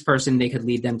find this person, they could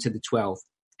lead them to the 12.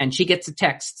 And she gets a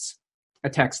text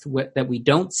that we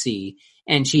don't see,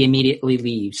 and she immediately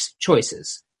leaves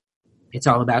choices. It's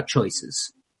all about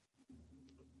choices.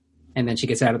 And then she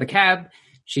gets out of the cab.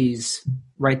 She's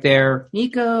right there.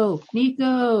 Nico.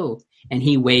 And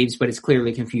he waves, but is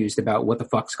clearly confused about what the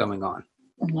fuck's going on.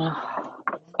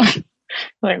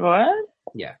 Like, what?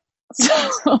 Yeah.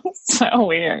 So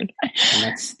weird.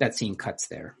 And that scene cuts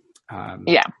there.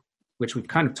 Which we've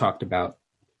kind of talked about.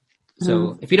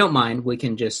 So if you don't mind, we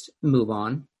can just move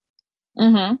on.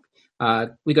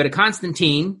 Mm-hmm. We go to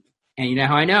Constantine, and you know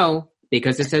how I know?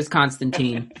 Because it says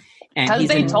Constantine. Because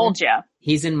they told you.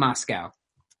 He's in Moscow,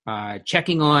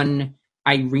 checking on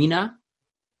Irina,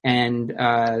 and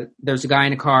there's a guy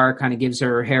in a car, kind of gives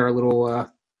her hair a little,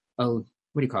 what do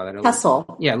you call that?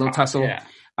 Tussle. Yeah, a little tussle. Yeah.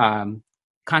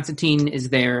 Constantine is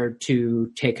there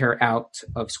to take her out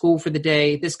of school for the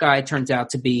day. This guy turns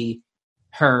out to be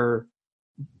her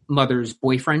mother's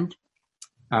boyfriend.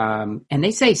 And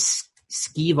they say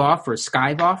skive off or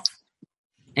skive off.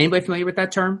 Anybody familiar with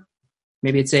that term?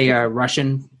 Maybe it's a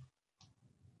Russian.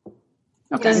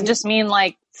 Okay. Does it just mean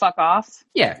like fuck off?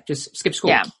 Yeah, just skip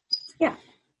school. Yeah.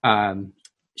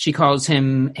 She calls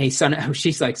him a son.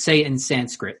 She's like, say it in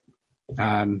Sanskrit.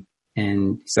 And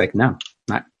he's like, no,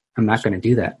 I'm not going to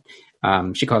do that.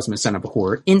 She calls him a son of a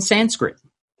whore in Sanskrit.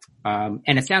 And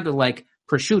it sounded like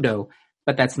prosciutto,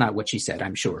 but that's not what she said,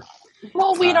 I'm sure.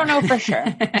 Well, we don't know for sure.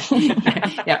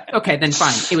 Yeah. Okay, then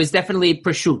fine. It was definitely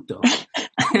prosciutto.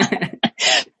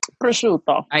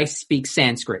 Prosciutto. I speak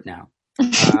Sanskrit now.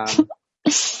 The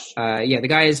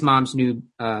guy is mom's new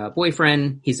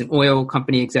boyfriend. He's an oil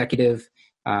company executive.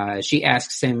 She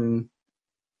asks him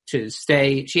to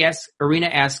stay. Irina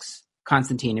asks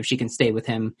Constantine if she can stay with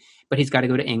him, but he's got to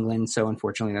go to England. So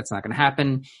unfortunately, that's not going to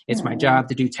happen. It's my job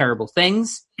to do terrible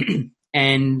things.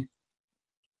 And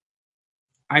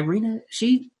Irina,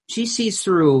 she sees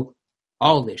through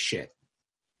all this shit,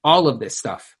 all of this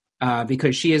stuff,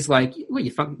 because she is like, what,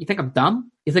 you think I'm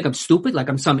dumb? You think I'm stupid? Like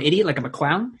I'm some idiot? Like I'm a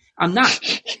clown? I'm not.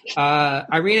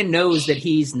 Irina knows that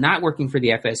he's not working for the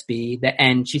FSB,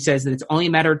 and she says that it's only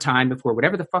a matter of time before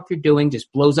whatever the fuck you're doing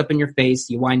just blows up in your face.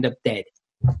 You wind up dead.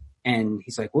 And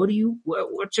he's like, what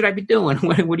should I be doing?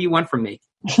 What do you want from me?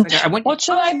 Like, what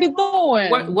should I be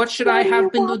doing? What should I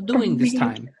have been doing this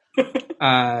time?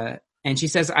 And she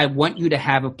says, I want you to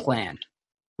have a plan.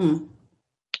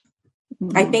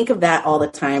 I think of that all the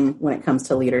time when it comes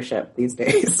to leadership these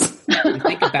days. You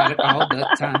think about it all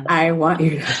the time. I want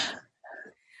you to.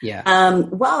 Yeah. I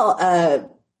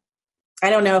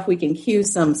don't know if we can cue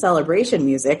some celebration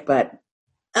music, but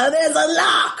there's a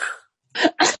lock.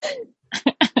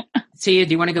 Tia,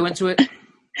 do you want to go into it?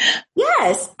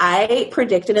 Yes. I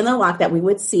predicted in the lock that we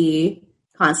would see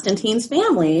Constantine's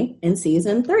family in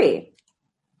season 3.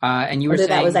 And you were saying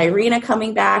that was Irina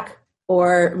coming back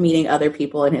or meeting other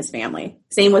people in his family.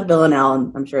 Same with Villanelle,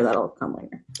 and I'm sure that'll come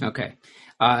later. Okay.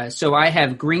 So I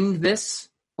have greened this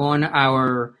on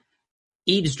our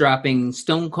eavesdropping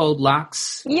Stone Cold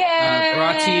Locks. Yay!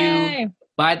 Brought to you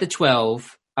by the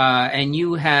 12. And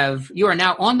you are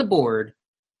now on the board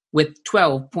with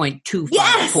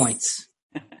 12.25 points.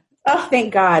 Oh,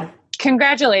 thank God.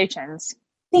 Congratulations.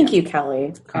 Thank you,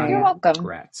 Kelly. You're welcome.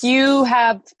 Congrats. You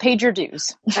have paid your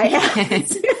dues. I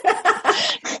have.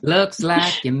 Looks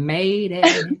like you made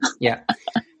it. Yeah.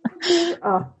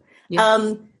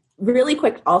 Really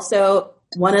quick, also,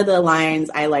 one of the lines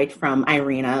I liked from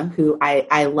Irina, who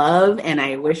I love, and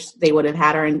I wish they would have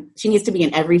had her, and she needs to be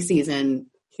in every season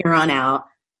here on out.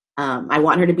 I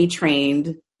want her to be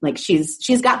trained. Like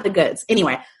she's got the goods.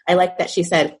 Anyway, I like that she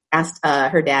asked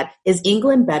her dad, is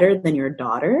England better than your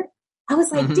daughter? I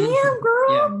was like, damn, girl.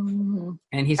 Yeah.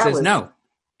 And he says, no,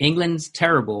 England's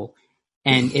terrible,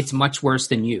 and it's much worse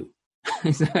than you.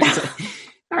 It's like,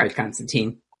 all right,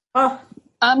 Constantine. Oh.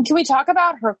 Can we talk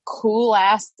about her cool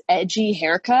ass edgy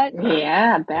haircut?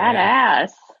 Yeah,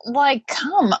 badass. Like,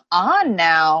 come on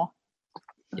now.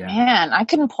 Yeah. Man, I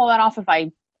couldn't pull that off if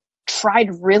I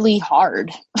tried really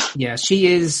hard. Yeah, she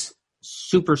is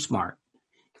super smart.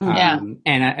 And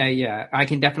I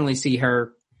can definitely see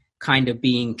her kind of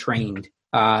being trained.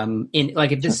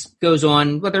 If this goes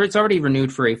on, whether it's already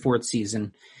renewed for a 4th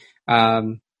season,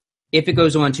 if it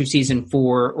goes on to season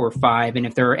 4 or 5, and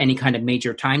if there are any kind of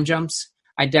major time jumps,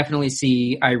 I definitely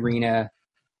see Irina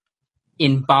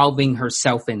involving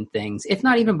herself in things, if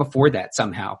not even before that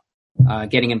somehow,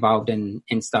 getting involved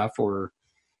in stuff or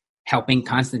helping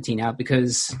Konstantin out,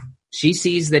 because she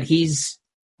sees that he's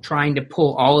trying to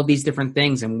pull all of these different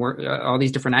things and work all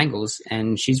these different angles,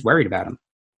 and she's worried about him.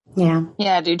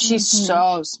 Yeah, dude, she's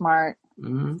so smart.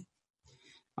 Mm-hmm.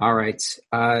 All right,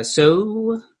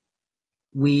 so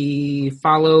we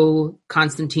follow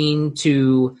Konstantin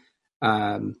to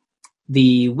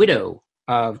the widow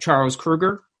of Charles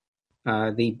Kruger,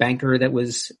 the banker that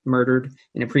was murdered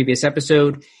in a previous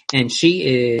episode, and she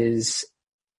is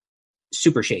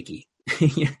super shaky.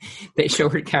 They show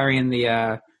her carrying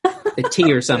the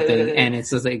tea or something, and it's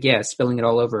just like, spilling it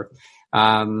all over.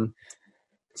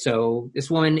 So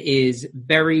this woman is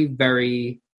very,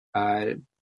 very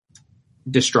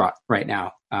distraught right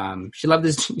now. She loved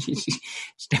this.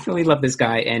 She definitely loved this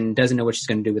guy and doesn't know what she's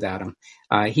going to do without him.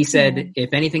 He said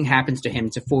if anything happens to him,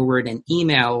 to forward an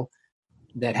email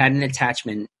that had an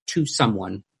attachment to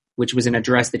someone, which was an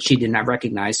address that she did not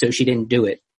recognize, so she didn't do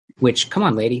it. Which, come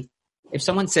on, lady. If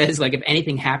someone says, like, if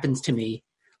anything happens to me,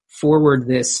 forward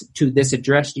this to this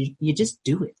address, you just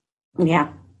do it.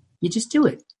 Yeah. You just do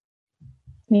it.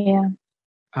 Yeah.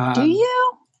 Do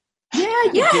you? Yeah,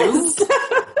 yes.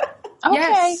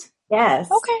 Okay. Yes.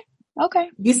 Okay.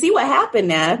 You see what happened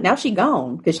now. Now she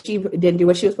gone because she didn't do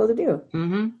what she was supposed to do.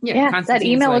 Mm-hmm. Yeah, that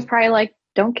email was probably like,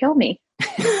 don't kill me.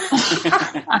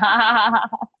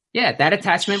 Yeah, that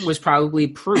attachment was probably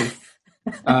proof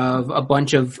of a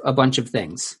bunch of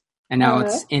things. And now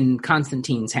it's in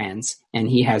Konstantin's hands, and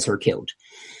he has her killed.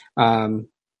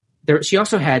 She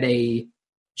also had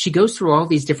she goes through all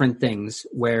these different things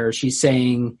where she's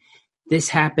saying, this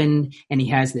happened, and he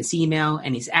has this email,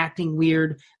 and he's acting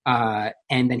weird, and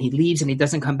then he leaves, and he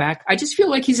doesn't come back. I just feel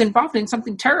like he's involved in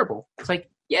something terrible. It's like,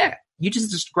 yeah, you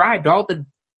just described all the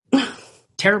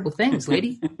terrible things,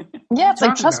 lady. Yeah, it's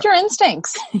like, trust your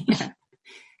instincts. Yeah.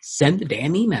 Send the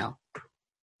damn email.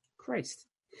 Christ.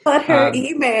 But her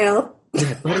email.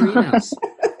 Yeah, but her emails.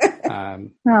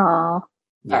 Aww.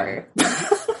 Sorry.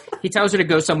 He tells her to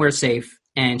go somewhere safe,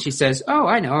 and she says, oh,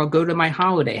 I know, I'll go to my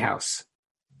holiday house.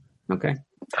 Okay.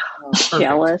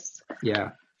 Jealous.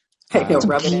 Yeah. It's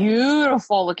a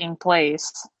beautiful looking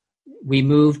place. We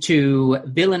move to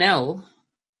Villanelle.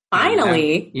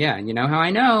 Finally. Yeah, and you know how I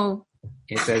know?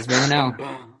 It says Villanelle.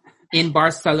 In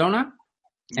Barcelona.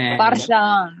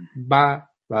 Barcelona.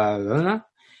 Barcelona.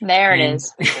 There it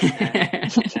is.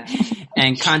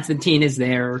 And Konstantin is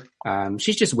there.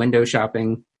 She's just window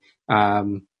shopping.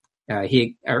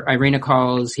 Irina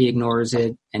calls, he ignores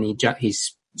it, and he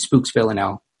spooks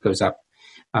Villanelle, goes up.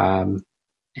 And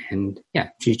yeah,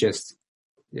 she's just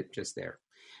there.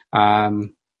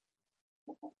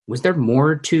 Was there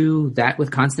more to that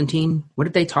with Konstantin? What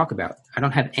did they talk about? I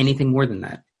don't have anything more than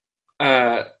that.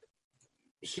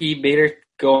 He made her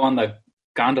go on the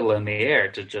gondola in the air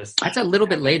to just... That's a little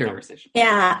bit later.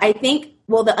 Yeah, I think,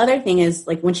 well, the other thing is,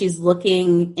 like, when she's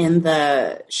looking in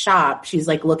the shop, she's,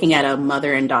 like, looking at a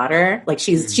mother and daughter. Like,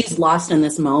 she's lost in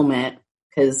this moment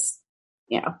because,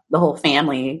 you know, the whole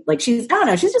family, like, I don't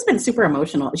know, she's just been super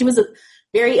emotional. She was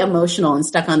very emotional and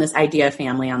stuck on this idea of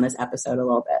family on this episode a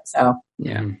little bit. So,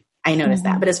 yeah, I noticed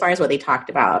that. But as far as what they talked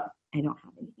about, I don't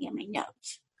have anything in my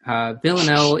notes.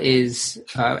 Villanelle is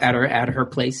at her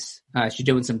place. She's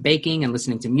doing some baking and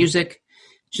listening to music.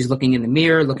 She's looking in the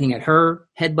mirror, looking at her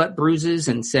headbutt bruises,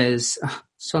 and says,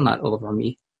 "So not over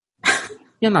me.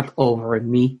 You're not over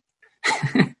me."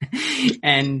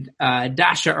 And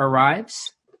Dasha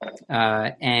arrives,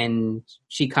 and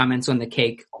she comments on the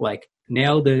cake like,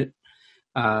 "Nailed it."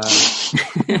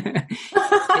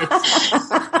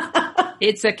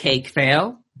 It's a cake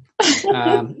fail.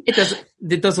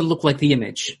 It doesn't look like the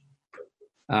image.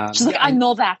 She's like, I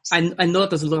know that. I know it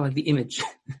doesn't look like the image.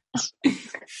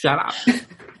 Shut up.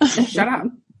 Shut up.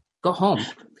 Go home.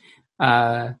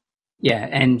 Yeah,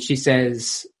 and she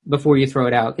says, before you throw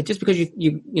it out, just because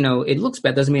you know it looks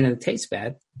bad doesn't mean that it tastes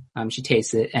bad. She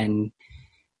tastes it, and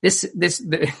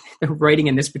the writing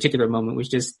in this particular moment was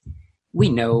just, we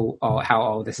know how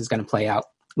all this is going to play out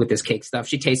with this cake stuff.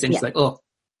 She tastes it, and she's like, oh,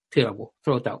 terrible.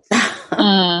 Throw it out.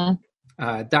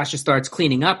 Dasha starts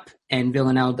cleaning up, and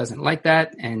Villanelle doesn't like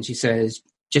that, and she says,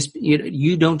 "Just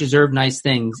you don't deserve nice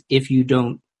things if you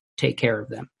don't take care of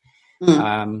them."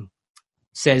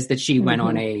 Says that she went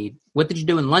on what did you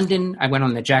do in London? I went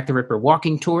on the Jack the Ripper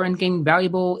walking tour and gained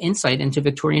valuable insight into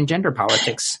Victorian gender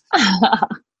politics.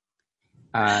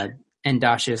 And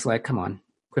Dasha is like, come on,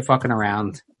 quit fucking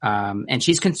around. And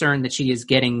she's concerned that she is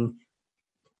getting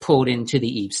pulled into the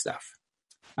Eve stuff.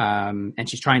 And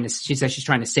she says she's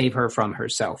trying to save her from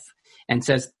herself, and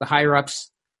says the higher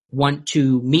ups want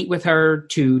to meet with her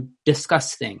to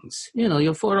discuss things. You know,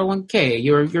 your 401k,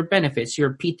 your benefits,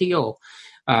 your PTO.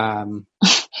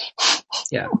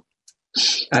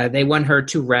 They want her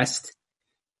to rest,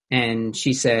 and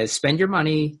she says, spend your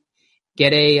money,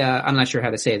 get I'm not sure how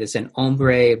to say this, an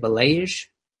ombre balayage,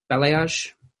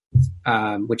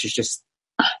 which is just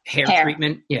hair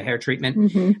treatment. Yeah, hair treatment.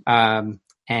 Mm-hmm.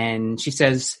 And she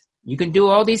says, you can do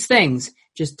all these things,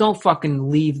 just don't fucking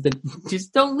leave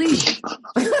just don't leave.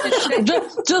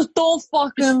 just don't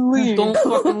fucking leave. Don't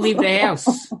fucking leave the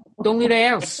house. Don't leave the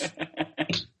house.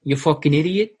 You fucking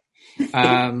idiot.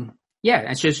 And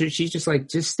she's just like,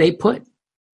 just stay put.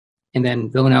 And then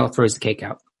Villanelle throws the cake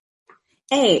out.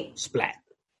 Hey. Splat.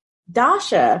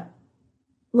 Dasha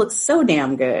looks so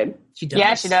damn good. She does.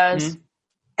 Yeah, she does. Mm-hmm.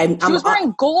 And she was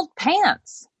wearing gold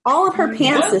pants. All of her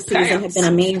pants this season have been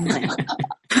amazing.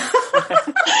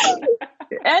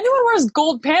 Anyone wears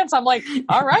gold pants, I'm like,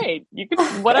 all right, you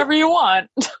can whatever you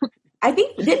want. I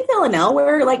think, didn't Villanelle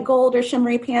wear like gold or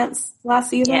shimmery pants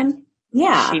last season?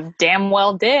 Yeah. She damn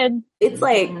well did. It's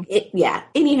like,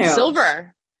 anyhow.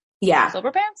 Silver. Yeah.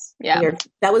 Silver pants? Yeah.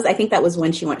 I think that was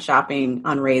when she went shopping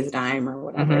on Ray's dime or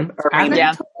whatever. Mm-hmm. Or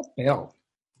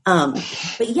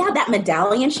but yeah, that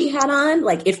medallion she had on,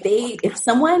 like if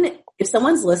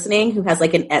someone's listening who has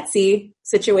like an Etsy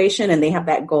situation and they have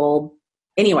that gold,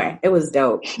 anyway, it was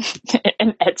dope.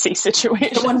 An Etsy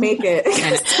situation. Someone make it.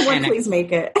 Someone please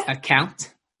make it.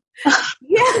 Account.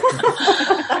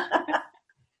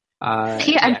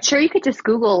 I'm sure you could just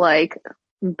Google like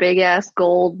big ass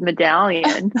gold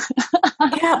medallion.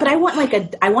 Yeah, but I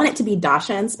want it to be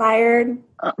Dasha inspired.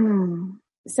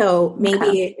 So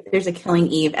maybe if there's a Killing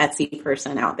Eve Etsy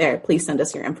person out there, please send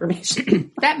us your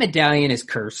information. That medallion is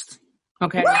cursed.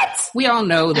 Okay. What? We all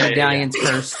know the medallion's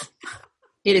cursed.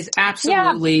 It is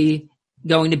absolutely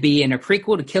going to be in a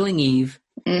prequel to Killing Eve,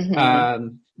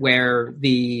 where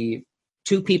the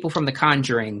two people from The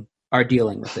Conjuring are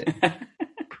dealing with it.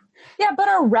 Yeah, but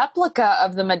a replica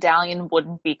of the medallion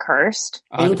wouldn't be cursed.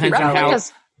 It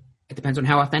depends on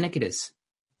how authentic it is.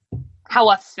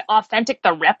 How authentic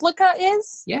the replica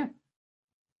is? Yeah.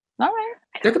 All right.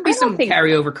 There could be some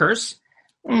carryover curse.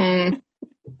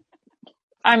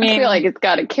 I mean, I feel like it's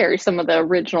got to carry some of the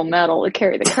original metal to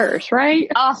carry the curse, right?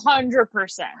 100%.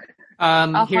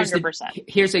 100%.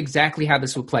 Here's exactly how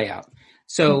this will play out.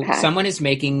 So someone is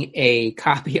making a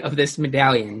copy of this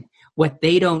medallion. What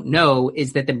they don't know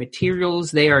is that the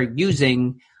materials they are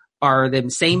using are the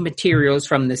same materials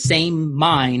from the same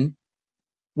mine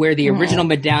where the original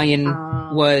medallion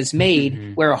was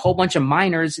made, where a whole bunch of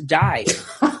miners died.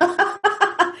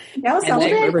 Now it sounds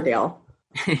like Riverdale.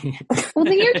 Well,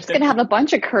 then you're just going to have a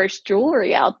bunch of cursed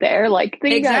jewelry out there. Like,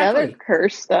 you got other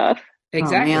cursed stuff.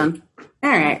 Exactly. Oh, man. All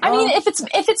right. I mean, if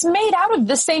it's made out of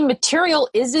the same material,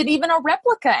 is it even a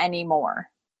replica anymore?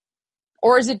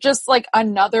 Or is it just like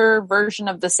another version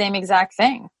of the same exact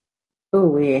thing?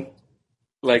 Ooh,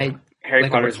 like Harry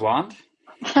Potter's wand?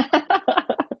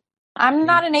 I'm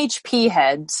not an HP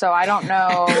head, so I don't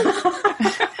know.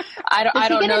 I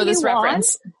don't know this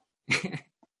reference.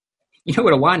 You know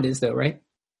what a wand is, though, right?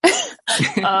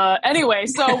 Anyway,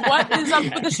 so what is up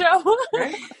with the show?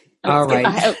 All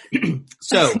right.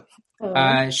 So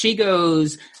she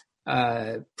goes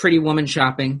Pretty Woman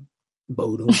shopping.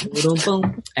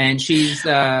 And she's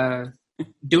doing a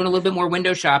little bit more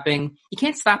window shopping. You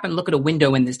can't stop and look at a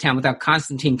window in this town without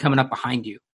Constantine coming up behind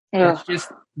you. That's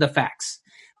just the facts.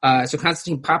 So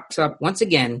Constantine pops up once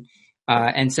again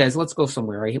and says, let's go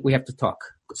somewhere. We have to talk.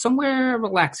 Somewhere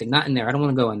relaxing, not in there. I don't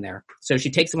want to go in there. So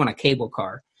she takes him on a cable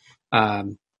car.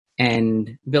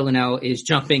 And Villanelle is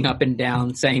jumping up and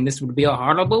down saying this would be a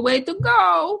horrible way to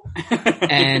go.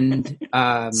 And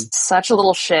such a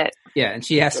little shit. Yeah, and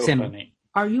she asks him, funny.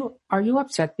 Are you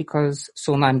upset because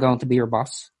soon I'm going to be your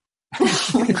boss?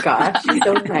 Oh my gosh, she's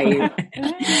so naive.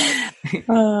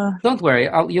 Don't worry,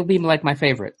 you'll be like my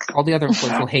favorite. All the other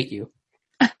employees will hate you.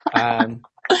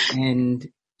 And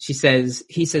he says,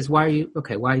 why are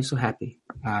you so happy?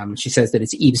 She says that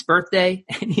it's Eve's birthday,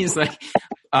 and he's like,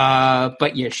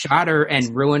 but you shot her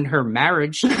and ruined her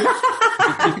marriage.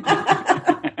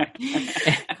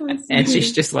 And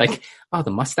she's just like, oh,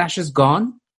 the mustache is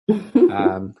gone.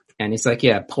 And he's like,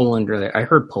 yeah, Poland, or I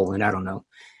heard Poland, I don't know.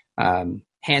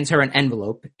 Hands her an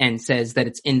envelope and says that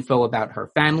it's info about her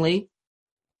family,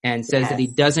 and says that he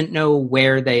doesn't know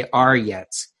where they are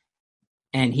yet.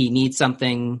 And he needs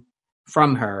something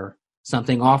from her,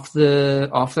 something off the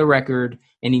record,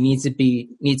 and he needs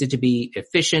it to be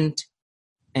efficient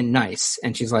and nice.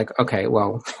 And she's like, okay,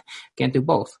 well, can't do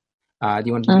both. Do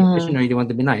you want to be efficient or do you want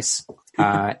to be nice?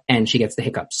 And she gets the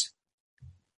hiccups.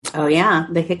 Oh yeah,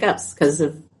 the hiccups because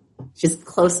of she's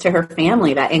close to her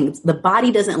family. That the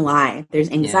body doesn't lie. There's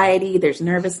anxiety. There's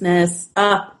nervousness.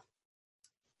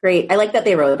 Great. I like that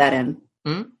they wrote that in.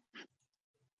 Mm-hmm.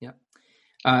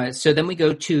 Yeah. So then we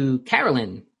go to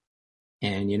Carolyn,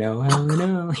 and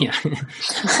yeah.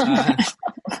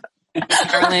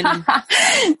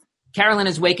 Carolyn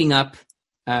is waking up,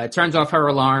 turns off her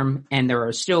alarm, and there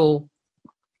are still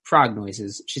frog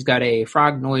noises. She's got a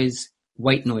frog noise,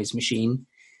 white noise machine.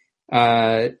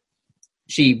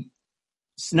 She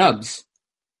snugs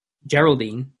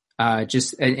Geraldine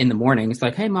just in the morning. It's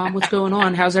like, hey, Mom, what's going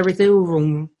on? How's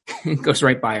everything? Goes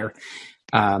right by her.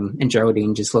 And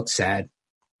Geraldine just looks sad.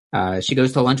 She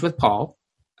goes to lunch with Paul.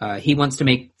 He wants to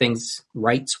make things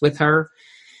right with her,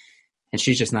 and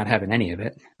she's just not having any of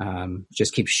it.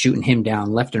 Just keeps shooting him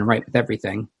down left and right with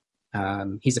everything.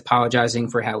 He's apologizing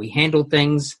for how he handled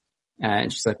things.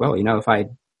 And she's like, well, if I'd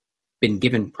been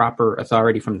given proper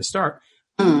authority from the start,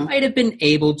 I might have been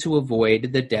able to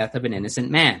avoid the death of an innocent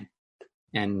man.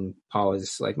 And Paul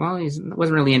is like, well, he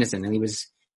wasn't really innocent, and he was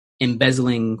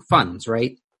embezzling funds,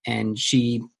 right? And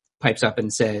she pipes up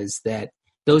and says that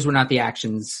those were not the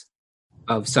actions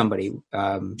of somebody.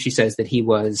 She says that he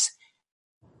was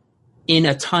in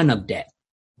a ton of debt.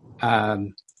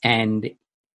 And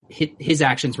his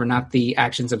actions were not the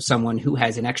actions of someone who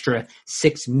has an extra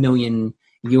 6 million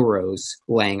euros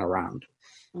laying around.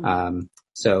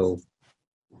 So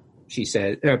she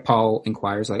said, Paul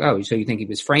inquires, like, oh, so you think he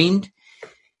was framed?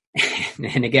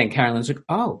 And again, Carolyn's like,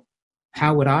 oh,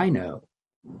 how would I know?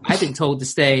 I've been told to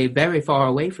stay very far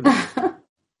away from him.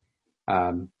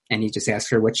 And he just asks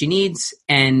her what she needs,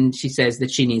 and she says that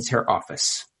she needs her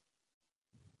office,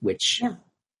 which... Yeah.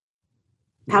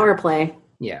 Power play.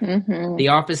 Yeah. Mm-hmm. The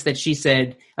office that she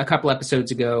said a couple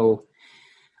episodes ago,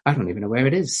 I don't even know where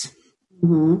it is.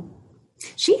 Mm-hmm.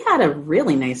 She had a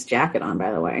really nice jacket on,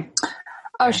 by the way.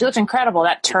 Oh, she looks incredible.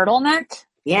 That turtleneck?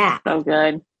 Yeah. So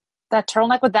good. That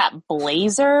turtleneck with that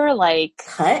blazer, like...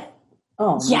 Cut?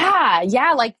 Oh.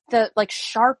 Yeah, like the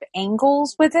sharp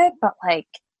angles with it, but like,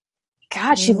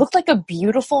 God, she looked like a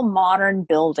beautiful modern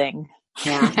building.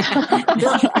 Yeah.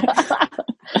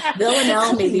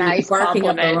 Villanelle may be nice barking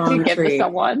up the wrong to tree. Give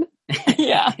someone.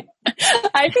 Yeah,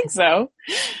 I think so.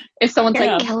 If someone's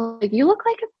like, Kelly, you look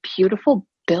like a beautiful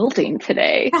building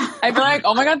today, I'd be like,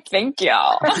 oh my God, thank you.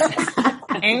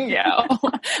 Thank you.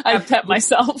 I pet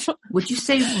myself. Would you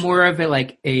say more of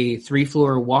like a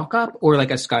 3-floor walk up or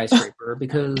like a skyscraper?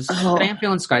 Because I am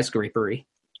feeling skyscrapery.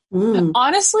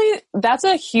 Honestly, that's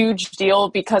a huge deal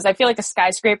because I feel like a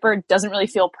skyscraper doesn't really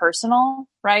feel personal,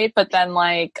 right? But then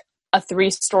like a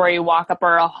 3-story walk up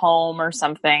or a home or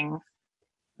something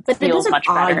feels much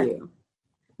better. You.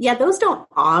 Yeah, those don't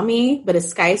awe me, but a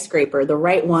skyscraper, the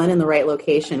right one in the right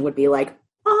location would be like,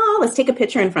 oh, let's take a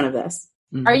picture in front of this.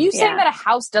 Mm-hmm. Are you saying that a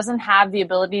house doesn't have the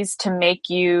abilities to make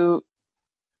you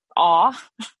awe?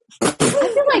 I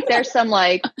feel like there's some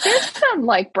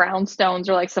brownstones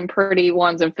or like some pretty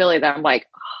ones in Philly that I'm like,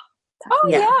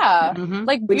 yeah. Mm-hmm.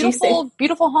 Like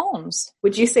beautiful homes.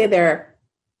 Would you say they're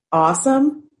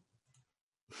awesome?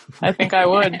 I think I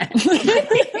would.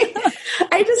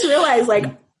 I just realized like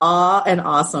awe and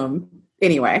awesome.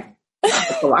 Anyway,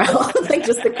 a while. Like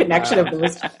just the connection of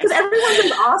those, because everyone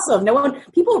is awesome.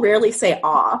 People rarely say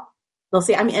awe. They'll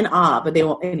say, I'm in awe, but they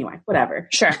won't. Anyway, whatever.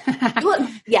 Sure.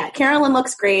 Carolyn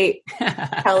looks great.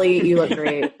 Kelly, you look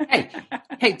great.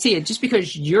 Hey, Tia, just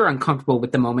because you're uncomfortable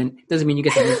with the moment doesn't mean you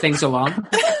get to move things along.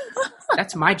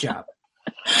 That's my job.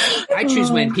 I choose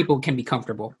when people can be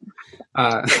comfortable.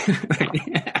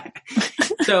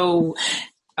 So,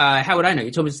 how would I know?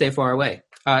 You told me to stay far away.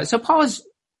 So Paul is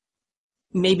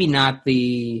maybe not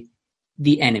the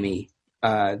enemy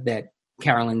that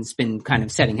Carolyn's been kind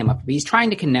of setting him up. He's trying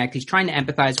to connect. He's trying to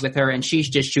empathize with her, and she's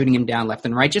just shooting him down left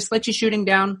and right, just like she's shooting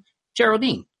down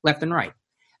Geraldine left and right.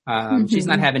 She's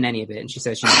not having any of it, and she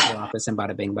says she needs her office, and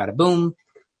bada bing, bada boom,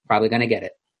 probably going to get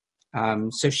it.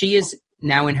 So she is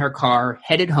now in her car,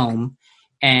 headed home,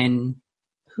 and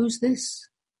who's this?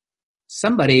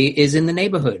 Somebody is in the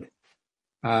neighborhood.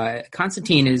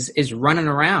 Constantine is running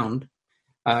around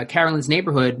Carolyn's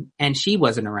neighborhood, and she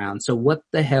wasn't around. So what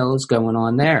the hell is going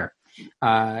on there?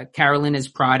 Carolyn is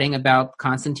prodding about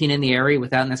Constantine in the area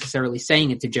without necessarily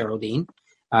saying it to Geraldine.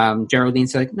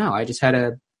 Geraldine's like, no, I just had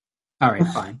all right,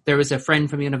 fine. There was a friend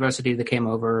from university that came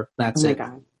over. That's it.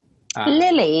 God.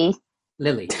 Lily,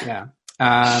 yeah.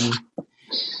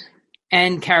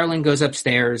 And Carolyn goes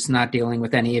upstairs, not dealing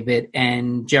with any of it,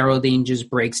 and Geraldine just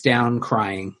breaks down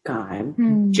crying. God.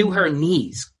 To her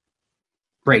knees,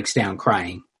 breaks down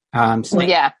crying.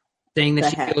 Saying that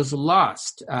she feels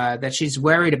lost, that she's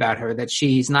worried about her, that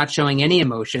she's not showing any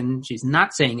emotion, she's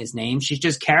not saying his name, she's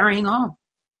just carrying on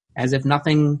as if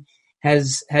nothing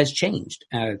has changed.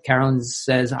 Carolyn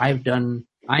says, I'm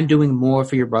doing more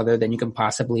for your brother than you can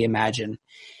possibly imagine.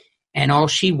 And all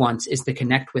she wants is to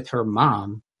connect with her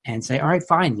mom and say, all right,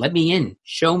 fine, let me in,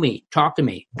 show me, talk to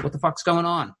me. What the fuck's going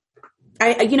on?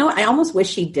 I almost wish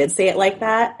she did say it like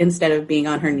that instead of being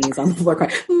on her knees on the floor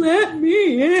crying, let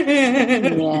me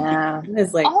in. Yeah.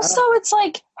 It's like, also, it's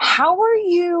like, how are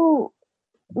you,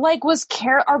 like,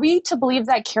 are we to believe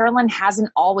that Carolyn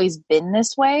hasn't always been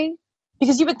this way?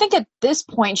 Because you would think at this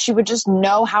point she would just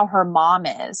know how her mom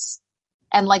is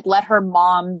and, like, let her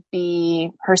mom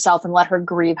be herself and let her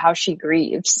grieve how she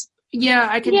grieves. Yeah,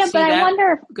 I can see that. I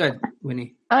wonder. Good,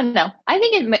 Winnie. No, I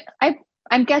think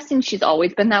I'm guessing she's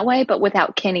always been that way, but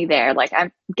without Kenny there, like,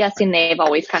 I'm guessing they've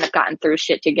always kind of gotten through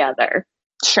shit together.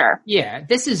 Sure. Yeah,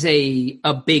 this is a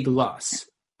big loss.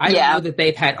 I don't know that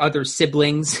they've had other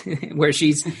siblings where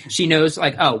she knows,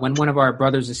 like, oh, when one of our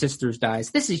brothers or sisters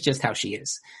dies, this is just how she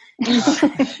is.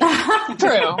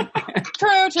 True.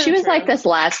 She was like this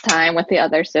last time with the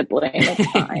other sibling.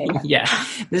 It's fine. Yeah.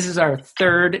 This is our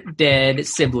third dead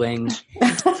sibling,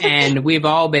 and we've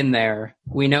all been there.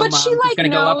 We know Mom's going to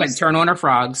go up and turn on her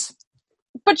frogs.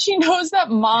 But she knows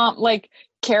that Mom, like,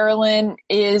 Carolyn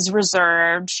is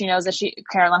reserved. She knows that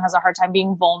Carolyn has a hard time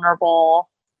being vulnerable,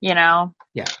 you know?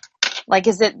 Yeah. Like,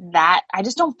 is it that? I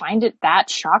just don't find it that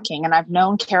shocking. And I've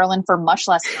known Carolyn for much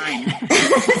less time.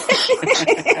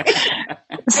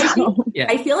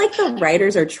 I feel like the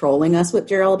writers are trolling us with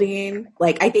Geraldine.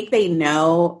 Like, I think they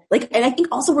know, like, and I think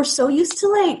also we're so used to,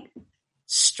 like,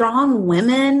 strong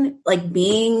women, like,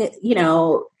 being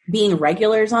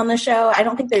regulars on the show. I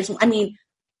don't think Geraldine's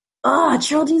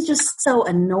just so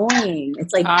annoying.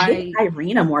 It's like, give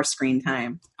Irina more screen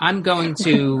time. I'm going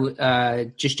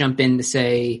to just jump in to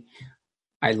say,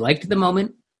 I liked the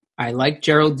moment. I like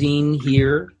Geraldine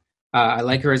here. I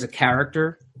like her as a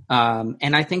character.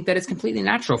 And I think that it's completely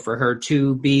natural for her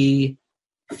to be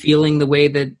feeling the way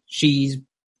that she's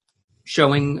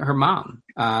showing her mom.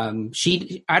 I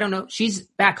don't know. She's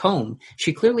back home.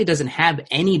 She clearly doesn't have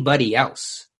anybody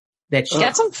else. That she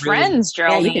get some friends,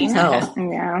 Geraldine. Yeah, you can tell.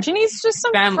 Yeah. She needs just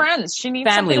some friends. She needs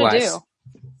family-wise. something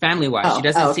to do. Family-wise. She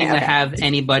doesn't seem to have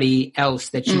anybody else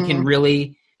that she can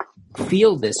really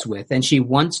feel this with. And she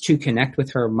wants to connect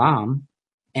with her mom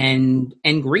and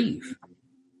grieve.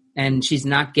 And she's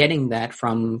not getting that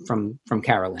from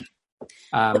Carolyn.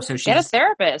 So she's get a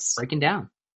therapist. Breaking down.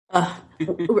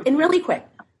 And really quick,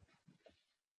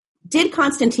 did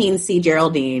Constantine see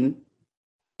Geraldine?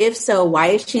 If so, why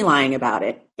is she lying about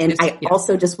it? And I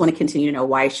also just want to continue to know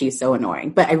why she's so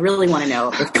annoying. But I really want to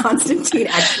know if Constantine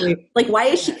actually, like, why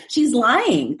is she's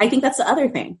lying? I think that's the other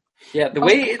thing. Yeah, the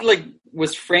way it, like,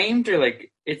 was framed, or,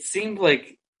 like, it seemed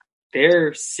like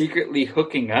they're secretly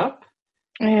hooking up.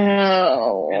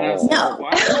 No.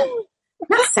 No.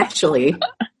 Not sexually.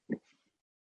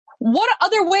 What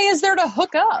other way is there to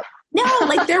hook up? No,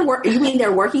 like you mean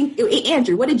they're working?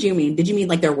 Andrew, what did you mean? Did you mean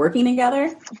like they're working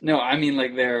together? No, I mean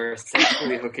like they're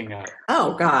sexually hooking up.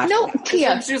 Oh, gosh. No,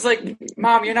 Tia. She was like,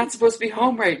 Mom, you're not supposed to be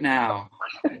home right now.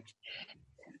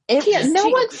 Tia, no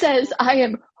one says I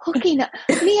am hooking up.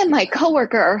 Me and my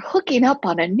coworker are hooking up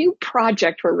on a new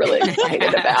project we're really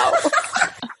excited about.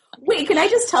 Wait, can I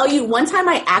just tell you, one time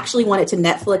I actually wanted to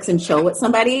Netflix and chill with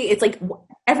somebody. It's like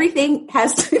everything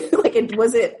has to, like, it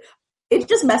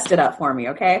just messed it up for me,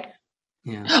 okay?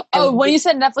 Yeah. Oh, when you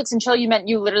said Netflix and chill, you meant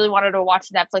you literally wanted to watch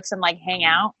Netflix and, like, hang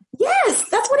out? Yes,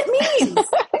 that's what it means.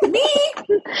 To me.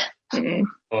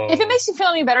 If it makes you feel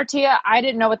any better, Tia, I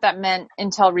didn't know what that meant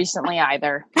until recently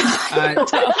either. No,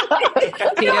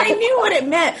 I knew what it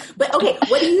meant. But okay,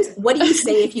 what do you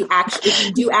say if you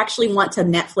do actually want to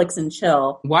Netflix and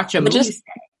chill? Watch a movie.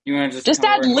 You want to just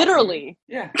add literally.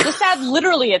 Yeah. Just add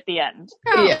literally at the end.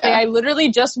 Yeah. Okay, I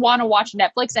literally just want to watch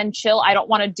Netflix and chill. I don't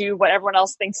want to do what everyone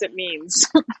else thinks it means.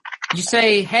 You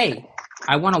say, hey,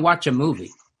 I want to watch a movie.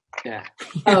 Yeah.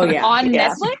 Oh, yeah. On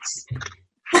Yeah. Netflix?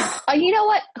 You know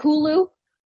what? Hulu?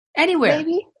 Anywhere.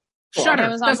 Maybe? Shudder.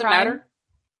 Amazon Doesn't Prime. matter.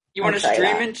 You want to I'll try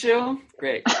stream that. and chill?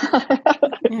 Great.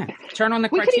 Yeah. Turn on the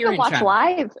We could even Criterion watch channel.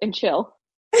 live and chill.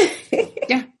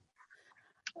 Yeah.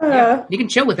 Yeah. You can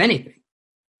chill with anything.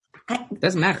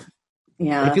 Doesn't matter.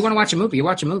 Yeah. If you want to watch a movie, you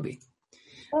watch a movie.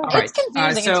 All right. It's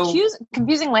confusing. So It's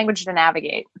confusing language to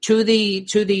navigate. to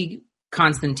the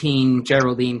Constantine,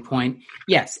 Geraldine point,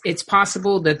 yes, it's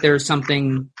possible that there's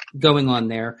something going on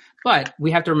there, but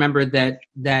we have to remember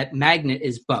that Magnet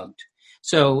is bugged.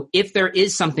 So if there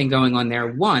is something going on there,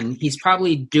 one, he's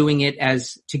probably doing it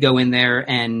as to go in there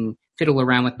and fiddle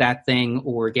around with that thing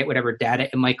or get whatever data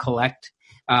it might collect,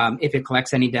 if it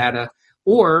collects any data,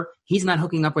 or he's not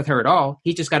hooking up with her at all.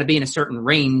 He's just got to be in a certain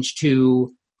range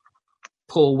to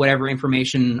pull whatever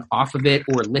information off of it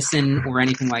or listen or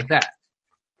anything like that.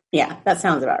 Yeah, that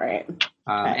sounds about right.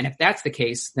 And if that's the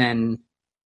case, then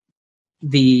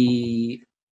the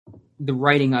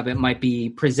writing of it might be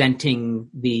presenting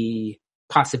the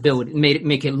possibility,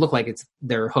 make it look like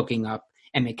they're hooking up,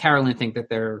 and make Carolyn think that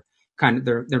there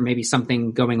may be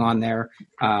something going on there.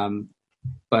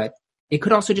 But it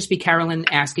could also just be Carolyn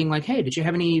asking, like, "Hey, did you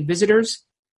have any visitors?"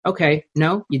 Okay,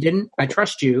 no, you didn't. I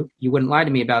trust you. You wouldn't lie to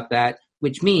me about that,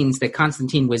 which means that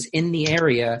Constantine was in the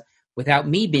area without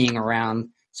me being around.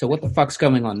 So what the fuck's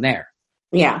going on there?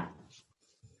 Yeah.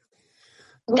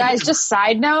 Guys, just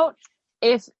side note,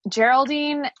 if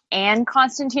Geraldine and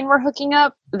Constantine were hooking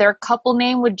up, their couple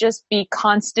name would just be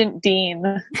Constant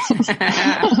Dean.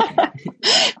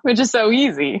 Which is so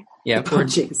easy. Yeah, or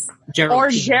jeez. Geraldine.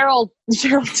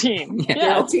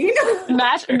 Yeah. Geraldine?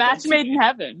 Match made in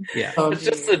heaven. Yeah. It's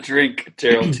just a drink,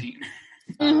 Geraldine.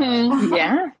 Mm-hmm.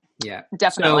 Yeah.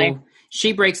 Definitely. So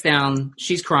she breaks down,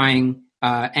 she's crying,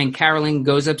 and Carolyn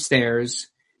goes upstairs.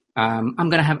 I'm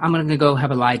gonna go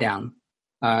have a lie down.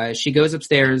 She goes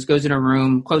upstairs, goes in her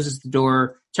room, closes the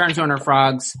door, turns on her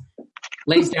frogs,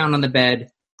 lays down on the bed,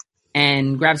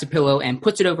 and grabs a pillow and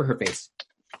puts it over her face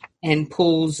and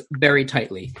pulls very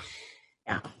tightly.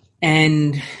 Yeah.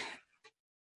 And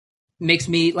makes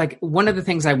me, like, one of the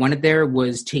things I wanted there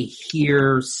was to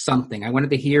hear something. I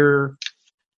wanted to hear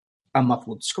a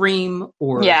muffled scream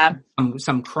or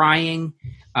some crying.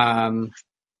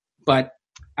 But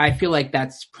I feel like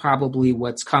that's probably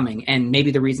what's coming. And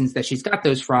maybe the reasons that she's got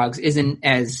those frogs isn't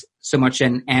as so much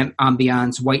an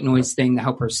ambiance white noise thing to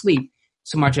help her sleep,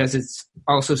 so much as it's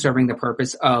also serving the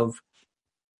purpose of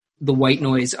the white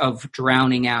noise of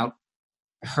drowning out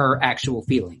her actual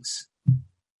feelings.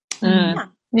 Yeah.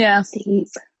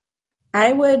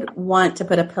 I would want to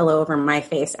put a pillow over my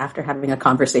face after having a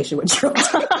conversation with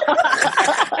Geraldine.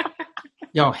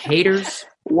 Y'all haters.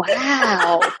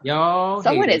 Wow. Y'all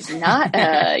Someone haters. is not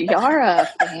a Yara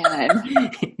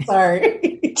fan.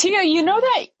 Sorry. Tia, you know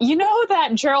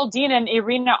that Geraldine and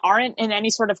Irina aren't in any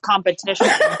sort of competition.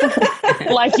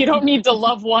 Like, you don't need to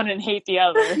love one and hate the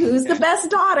other. Who's the best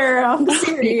daughter on the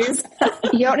series?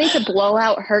 You don't need to blow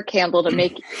out her candle to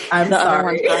make the other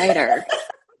one brighter.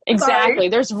 Exactly. Sorry.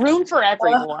 There's room for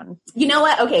everyone. You know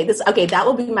what? Okay, that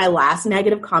will be my last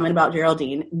negative comment about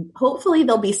Geraldine. Hopefully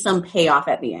there'll be some payoff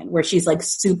at the end where she's like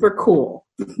super cool.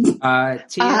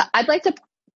 Tia? I'd like to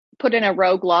put in a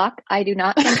rogue lock. I do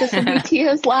not think this will be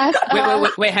Tia's last.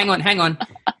 Wait, hang on.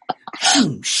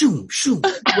 Shoom,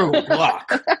 road block.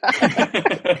 Go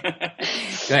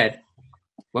ahead.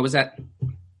 What was that?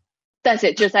 That's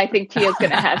it. Just I think Tia's going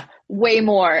to have way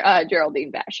more Geraldine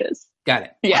bashes. Got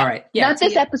it. Yeah. All right. Yeah, not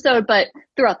this episode, but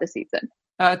throughout the season.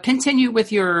 Continue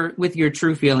with your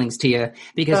true feelings, Tia,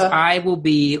 because I will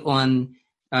be on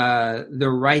the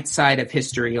right side of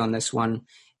history on this one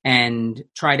and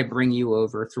try to bring you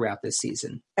over throughout this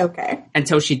season. Okay.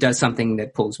 Until she does something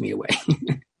that pulls me away.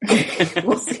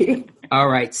 We'll see. All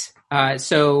right.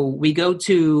 So we go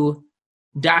to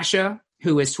Dasha,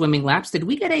 who is swimming laps. Did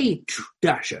we get a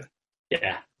Dasha?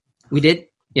 Yeah. We did?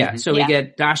 Yeah. So Yeah. we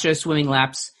get Dasha swimming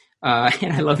laps.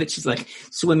 And I love that she's like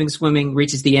swimming,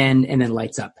 reaches the end, and then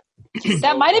lights up.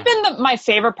 That might have been my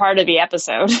favorite part of the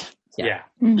episode. Yeah.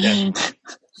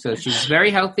 So she's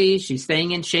very healthy. She's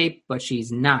staying in shape, but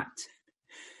she's not.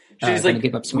 She's gonna like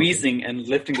give up smoking. wheezing and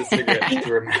lifting the cigarette into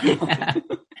her mouth.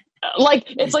 Like,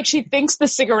 it's like she thinks the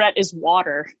cigarette is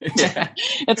water. Yeah.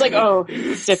 It's like, oh,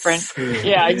 it's different.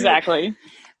 Yeah, exactly.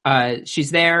 She's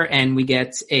there, and we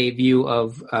get a view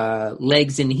of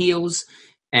legs and heels,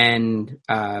 and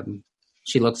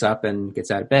she looks up and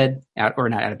gets out of bed, out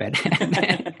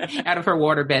of her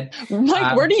water bed.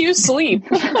 Like, where do you sleep?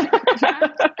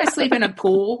 I sleep in a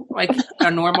pool like a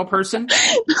normal person.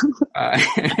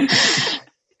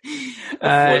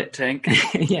 Float tank.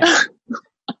 Yeah.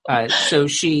 So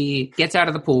she gets out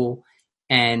of the pool,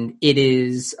 and it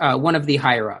is one of the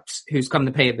higher-ups who's come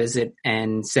to pay a visit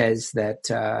and says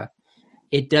that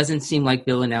it doesn't seem like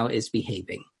Villanelle is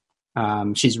behaving.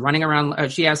 She's running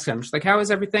around. She asks him, she's like, how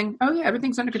is everything? Oh, yeah,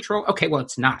 everything's under control. Okay, well,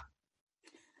 it's not.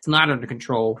 It's not under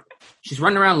control. She's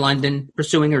running around London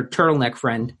pursuing her turtleneck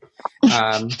friend.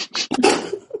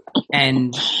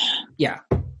 And, yeah.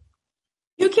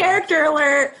 New character character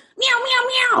alert. Meow, meow,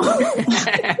 meow.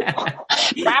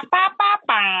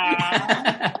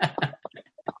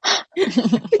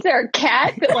 Is there a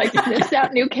cat that like sniffs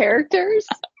out new characters?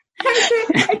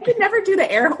 I could never do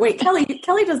the air. Wait, Kelly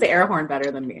does the air horn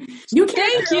better than me. New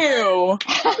character. Thank you.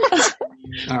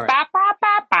 All right.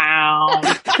 I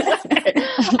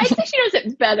think she does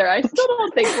it better. I still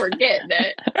don't think we're getting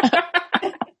it.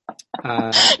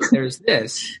 There's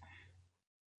this.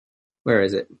 Where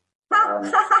is it?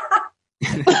 Oh,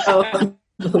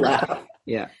 wow.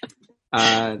 Yeah.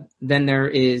 Then there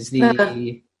is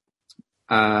the.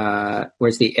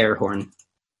 Where's the air horn?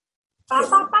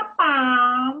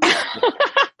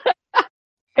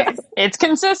 It's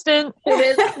consistent. It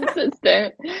is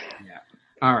consistent. Yeah.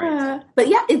 All right. But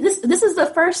yeah, this is the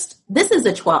first. This is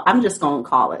a 12. I'm just going to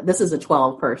call it. This is a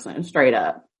 12 person straight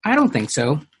up. I don't think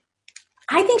so.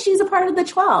 I think she's a part of the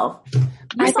 12.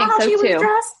 I saw think how so she too. was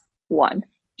dressed? 1.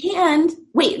 And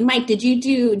wait, Mike, did you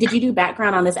do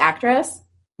background on this actress?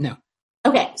 No.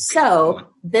 Okay, so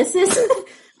this is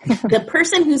the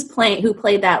person who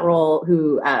played that role,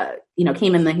 who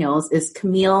came in the heels, is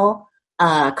Camille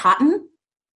Cotton,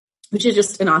 which is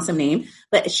just an awesome name.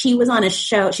 But she was on a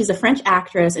show. She's a French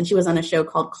actress, and she was on a show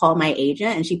called Call My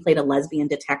Agent, and she played a lesbian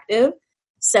detective.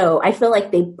 So I feel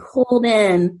like they pulled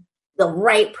in the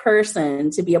right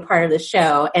person to be a part of the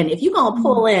show. And if you're going to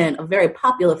pull in a very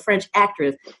popular French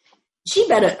actress,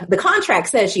 the contract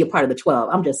says she a part of the 12.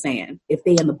 I'm just saying, if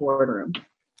they in the boardroom.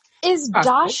 Is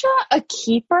Dasha a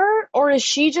keeper, or is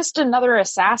she just another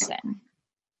assassin?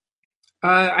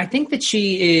 I think that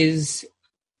she is,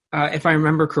 if I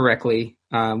remember correctly,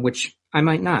 which I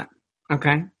might not.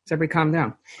 Okay, so everybody calm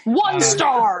down. 1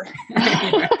 star!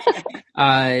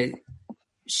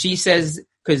 She says,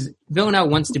 because Villanelle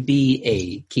wants to be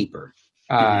a keeper,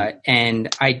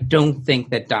 and I don't think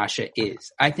that Dasha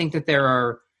is. I think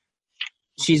that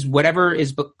she's whatever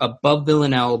is above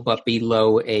Villanelle but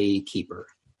below a keeper.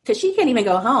 Because she can't even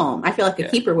go home. I feel like a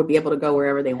keeper would be able to go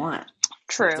wherever they want.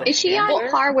 True. Is she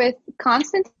on par with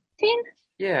Constantine?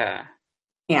 Yeah.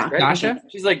 Yeah. Right? Dasha?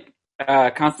 She's like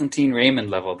Constantine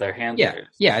Raymond level. They're handlers.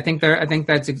 Yeah. I think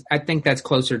that's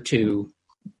closer to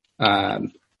the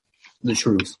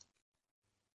truth.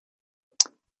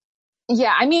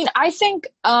 Yeah, I mean, I think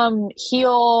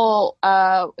heel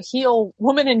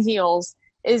woman in heels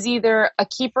is either a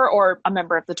keeper or a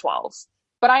member of the 12.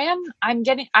 But I'm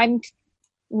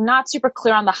not super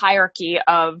clear on the hierarchy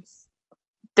of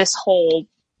this whole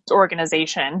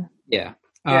organization. Yeah.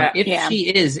 If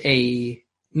she is a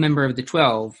member of the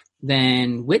 12,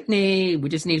 then Whitney, we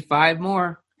just need 5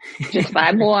 more. Just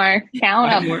 5 more.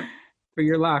 Count them. For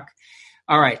your lock.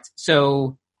 All right.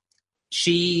 So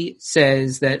she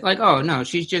says that, like, oh, no,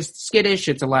 she's just skittish.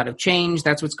 It's a lot of change.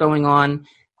 That's what's going on.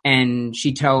 And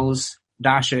she tells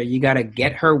Dasha, you got to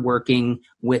get her working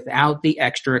without the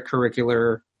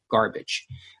extracurricular garbage.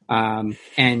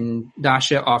 And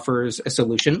Dasha offers a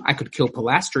solution. I could kill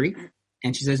Pilastri.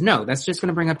 And she says, no, that's just going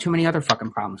to bring up too many other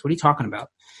fucking problems. What are you talking about?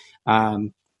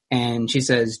 And she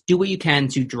says, do what you can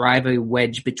to drive a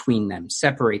wedge between them,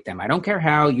 separate them. I don't care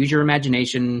how, use your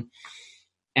imagination.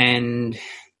 And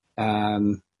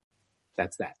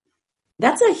that's that.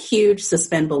 That's a huge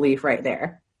suspend belief right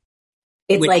there.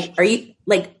 It's like, are you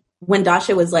like when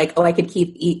Dasha was like, oh, I could kill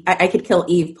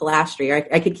Eve Pilastri, or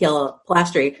I could kill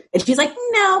Pilastri, and she's like,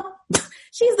 no,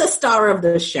 she's the star of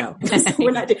the show. We're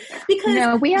not because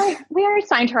no, we already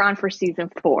signed her on for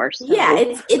season 4. So.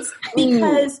 Yeah, it's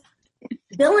because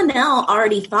Villanelle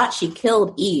already thought she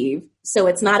killed Eve, so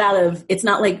it's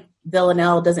not like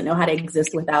Villanelle doesn't know how to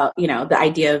exist without, the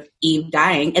idea of Eve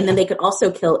dying. And then they could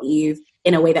also kill Eve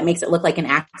in a way that makes it look like an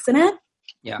accident.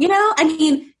 Yeah. I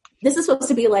mean, this is supposed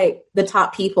to be like the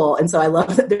top people. And so I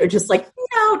love that they're just like,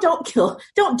 no,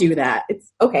 don't do that.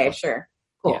 It's okay. Sure.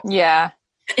 Cool. Yeah.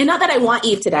 And not that I want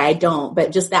Eve to die. I don't,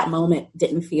 but just that moment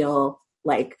didn't feel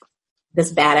like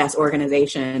this badass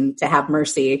organization to have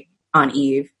mercy on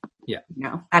Eve. Yeah.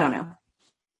 I don't know.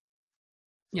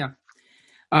 Yeah.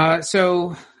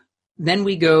 So then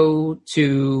we go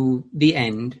to the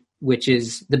end, which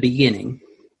is the beginning.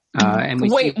 And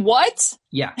what?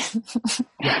 Yeah. Kelly,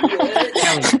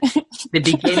 the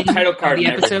beginning title card of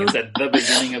the episode. Is at the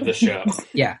beginning of the show.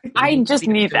 Yeah. I just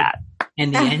need that.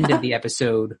 And the end of the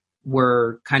episode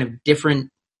were kind of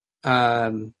different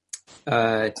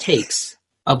takes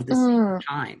of the same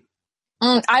time.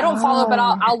 I don't follow, but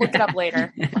I'll look it up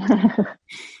later.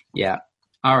 Yeah.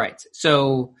 All right.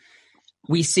 So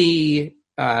we see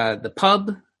the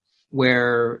pub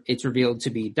where it's revealed to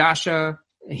be Dasha.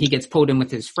 he gets pulled in with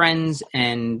his friends,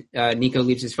 and Nico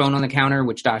leaves his phone on the counter,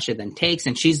 which Dasha then takes,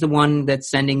 and she's the one that's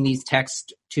sending these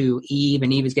texts to Eve,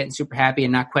 and Eve is getting super happy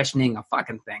and not questioning a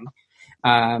fucking thing.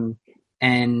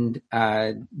 And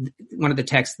one of the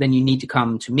texts, then you need to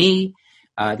come to me.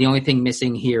 The only thing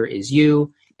missing here is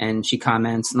you. And she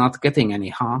comments, not getting any,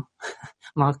 huh?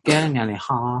 Not getting any,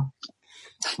 huh?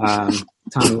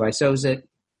 Tommy Wiseau's it.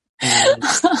 And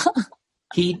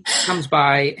he comes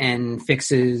by and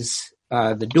fixes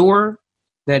the door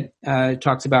that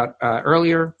talks about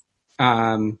earlier.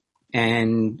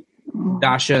 And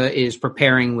Dasha is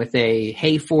preparing with a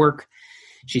hay fork.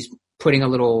 She's putting a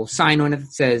little sign on it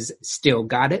that says, still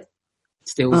got it.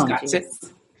 Still got it.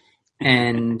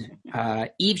 And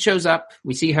Eve shows up.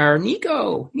 We see her,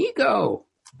 Nico.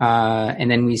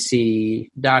 And then we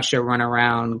see Dasha run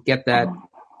around, get that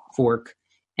fork,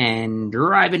 and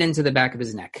drive it into the back of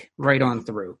his neck, right on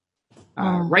through.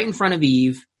 Right in front of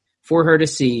Eve for her to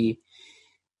see.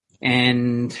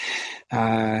 And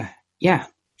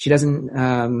she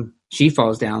doesn't, she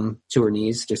falls down to her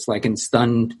knees, just like in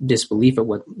stunned disbelief at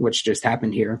what's just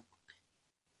happened here.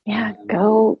 Yeah,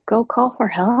 go call for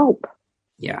help.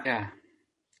 Yeah.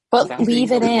 But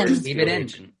leave it in. Leave it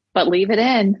in. But leave it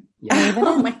in. Yeah.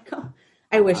 Oh my God.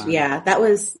 I wish, that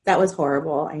was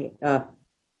horrible.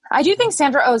 I do think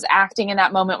Sandra Oh's acting in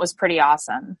that moment was pretty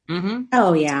awesome. Mm-hmm.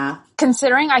 Oh yeah.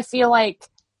 Considering I feel like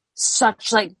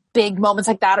such like big moments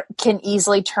like that can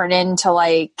easily turn into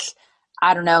like,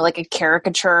 I don't know, like a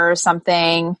caricature or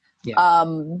something. Yeah.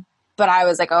 But I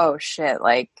was like, oh shit,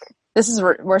 like this is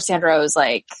where Sandra Oh is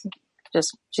like,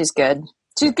 just, she's good.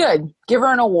 She's good. Give her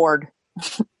an award.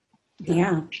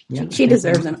 Yeah. She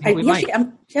deserves an award.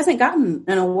 She hasn't gotten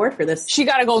an award for this. She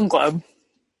got a Golden Globe.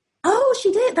 Oh,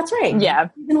 she did. That's right. Yeah.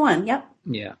 Season 1. Yep.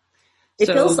 Yeah. It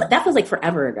feels like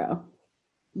forever ago.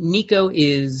 Nico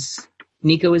is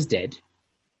dead.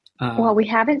 Well, we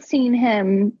haven't seen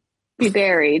him be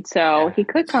buried, so he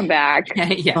could come back.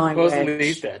 Yeah. Supposedly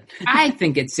he's dead. I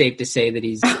think it's safe to say that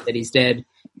he's dead.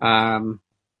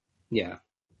 Yeah.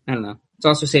 I don't know. It's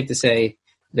also safe to say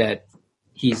that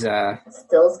he's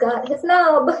still's got his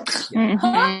knob.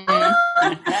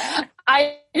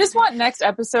 I just want next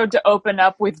episode to open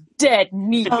up with dead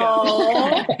Nico.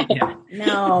 Oh. Yeah.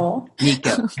 No.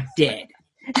 Nico dead.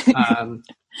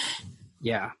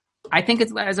 Yeah. I think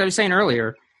it's, as I was saying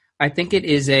earlier, I think it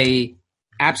is a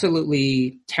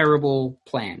absolutely terrible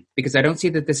plan, because I don't see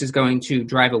that this is going to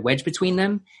drive a wedge between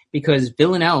them, because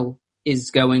Villanelle is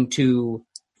going to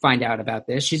find out about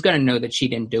this. She's going to know that she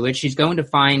didn't do it. She's going to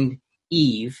find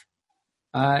Eve.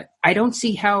 I don't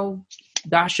see how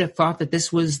Dasha thought that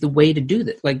this was the way to do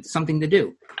that, like something to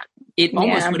do. It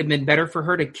almost would have been better for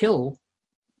her to kill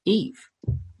Eve.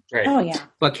 Right. Oh yeah.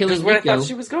 But killing That's what Nico, I thought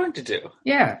she was going to do.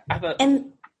 Yeah. I thought,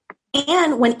 And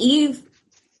when Eve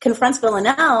confronts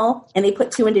Villanelle and they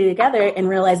put two and two together and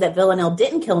realize that Villanelle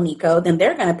didn't kill Nico, then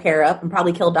they're going to pair up and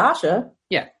probably kill Dasha.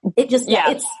 Yeah. It just,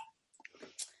 it's.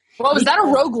 Well, was that a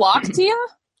rogue lock, Tia?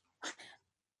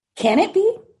 Can it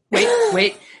be?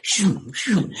 Wait.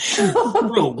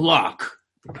 Rogue lock.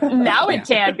 Now it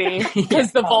can be,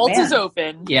 because the vault is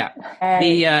open. Yeah.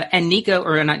 And Nico,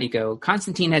 or not Nico,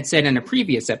 Constantine had said in a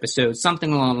previous episode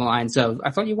something along the lines of, I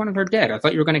thought you wanted her dead. I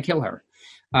thought you were going to kill her.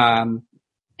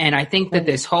 And I think that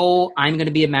this whole, I'm going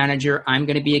to be a manager, I'm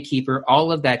going to be a keeper,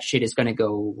 all of that shit is going to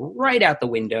go right out the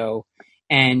window.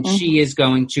 And she is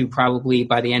going to probably,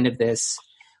 by the end of this,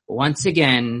 once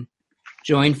again,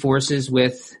 join forces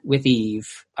with Eve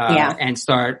and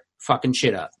start fucking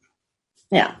shit up.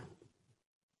 Yeah.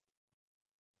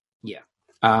 Yeah.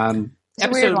 It's a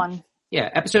weird one. Yeah.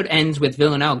 Episode ends with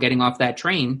Villanelle getting off that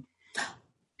train.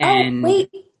 And wait.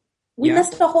 We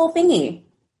missed the whole thingy.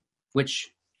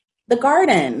 Which? The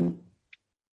garden.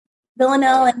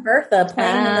 Villanelle and Bertha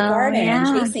playing in the garden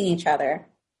and chasing each other.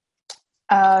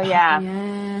 Oh,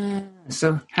 yeah.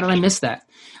 So how did I miss that?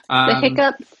 The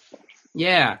hiccup.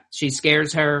 Yeah. She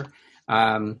scares her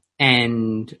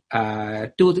and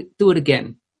do it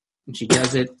again. And she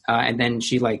does it. And then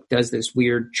she like does this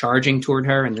weird charging toward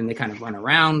her, and then they kind of run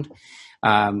around.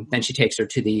 Then she takes her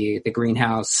to the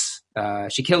greenhouse.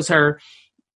 She kills her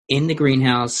in the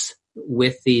greenhouse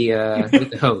with the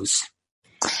hose.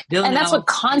 And that's what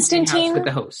Constantine with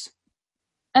the hose.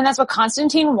 And that's what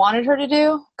Constantine wanted her to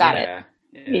do. Got it.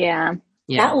 Yeah.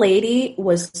 That lady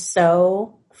was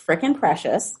so freaking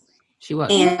precious. She was.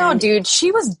 And, no, dude,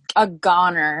 she was a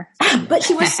goner. But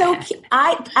she was so cute.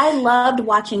 I loved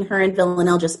watching her and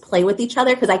Villanelle just play with each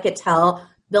other, because I could tell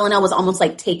Villanelle was almost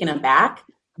like taken aback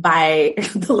by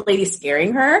the lady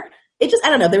scaring her. It just, I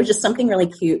don't know, there was just something really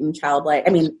cute and childlike.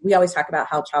 I mean, we always talk about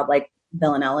how childlike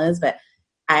Villanelle is, but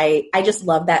I just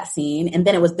love that scene. And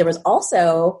then there was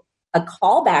also a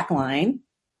callback line.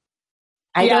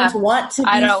 I don't want to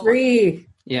be free.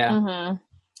 Yeah. Mm-hmm.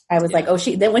 I was like,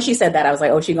 then when she said that, I was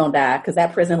like, she gonna die. Cause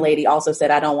that prison lady also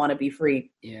said, I don't want to be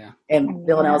free. Yeah. And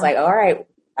Villanelle was like, all right,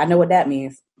 I know what that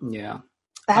means. Yeah.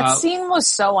 That scene was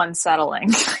so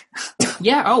unsettling.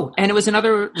 Yeah. Oh, and it was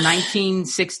another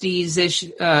 1960s-ish.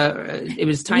 It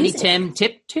was Tiny Music. Tim,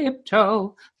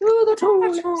 tiptoe through the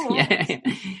toilet.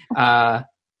 Yeah.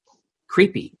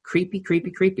 Creepy.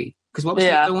 Because what was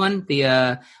the other one?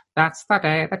 That's the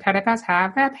day the teddy bears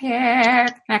have their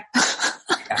picnic.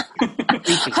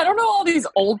 I don't know all these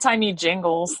old-timey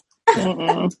jingles.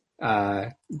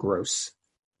 Gross.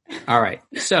 All right.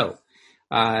 So,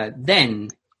 then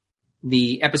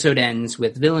the episode ends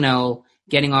with Villanelle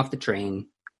getting off the train.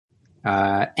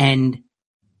 And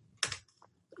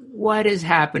what is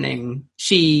happening?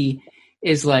 She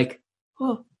is like,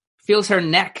 feels her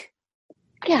neck.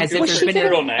 Yeah, As if there's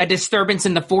been a disturbance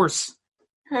in the force.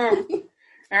 Like,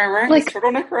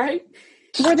 turtleneck, right?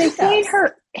 Were they saying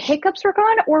her hiccups were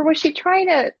gone, or was she trying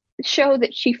to show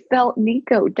that she felt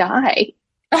Nico die?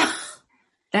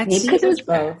 Maybe it was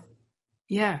both.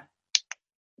 Yeah.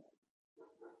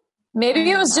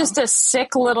 Maybe it was just a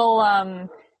sick little,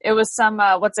 it was some,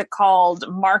 what's it called,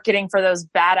 marketing for those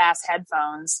badass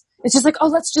headphones. It's just like,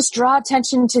 let's just draw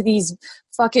attention to these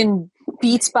fucking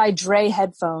Beats by Dre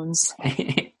headphones.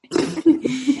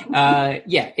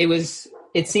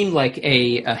 It seemed like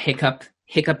a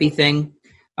hiccupy thing.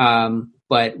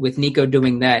 But with Nico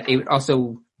doing that, it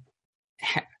also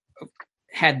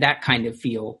had that kind of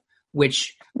feel,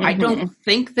 which I don't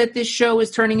think that this show is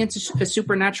turning into a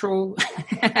supernatural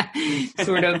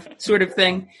sort of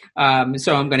thing.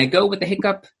 So I'm going to go with the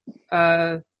hiccup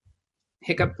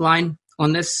line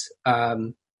on this.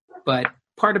 But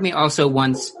part of me also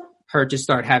wants her to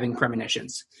start having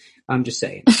premonitions. I'm just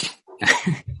saying.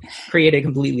 Create a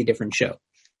completely different show.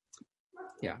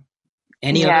 Yeah.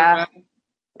 Any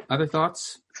other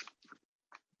thoughts?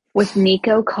 Was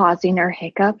Nico causing her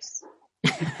hiccups?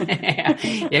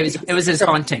 It was his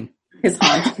haunting. His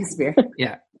haunting spirit.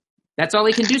 Yeah. That's all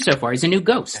he can do so far. He's a new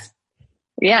ghost.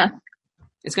 Yeah.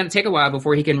 It's going to take a while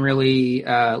before he can really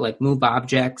move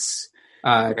objects,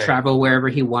 travel wherever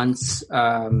he wants.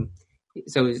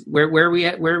 So where are we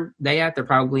at? Where are they at? They're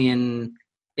probably in,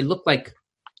 it looked like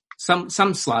some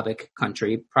Slavic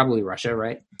country, probably Russia,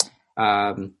 right?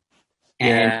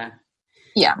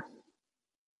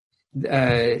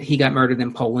 He got murdered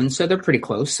in Poland, so they're pretty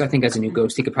close. I think as a new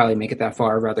ghost, he could probably make it that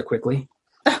far rather quickly.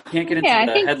 Can't get into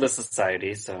the headless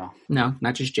society, so no,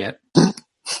 not just yet.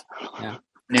 Yeah,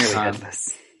 nearly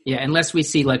headless. Yeah, unless we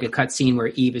see like a cut scene where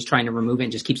Eve is trying to remove it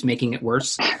and just keeps making it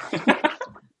worse.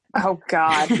 Oh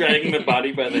God! Dragging the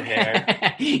body by the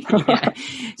hair,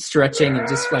 stretching and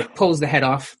just like pulls the head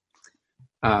off.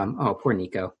 Poor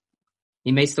Nico.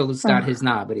 He may still have got his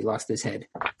knob, but he lost his head.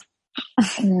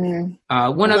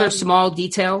 One other small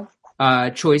detail,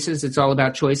 choices. It's all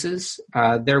about choices.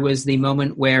 There was the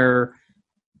moment where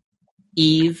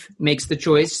Eve makes the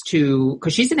choice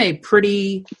because she's in a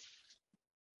pretty,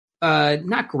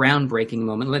 not groundbreaking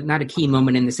moment, not a key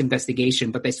moment in this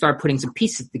investigation, but they start putting some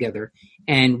pieces together.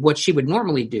 And what she would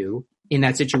normally do in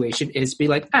that situation is be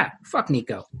like, fuck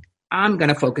Nico. I'm going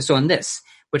to focus on this.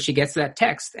 But she gets that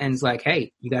text and is like,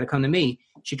 hey, you got to come to me.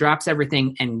 She drops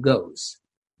everything and goes.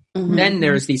 Mm-hmm. Then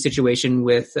there's the situation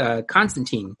with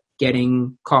Konstantin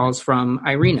getting calls from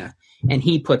Irina, and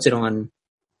he puts it on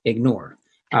ignore,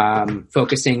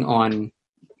 focusing on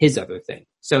his other thing.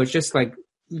 So it's just like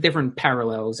different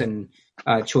parallels and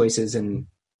choices, and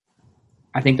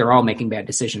I think they're all making bad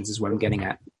decisions is what I'm getting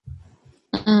at.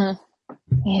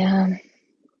 Yeah.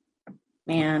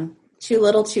 Man, too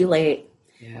little, too late.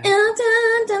 Yeah.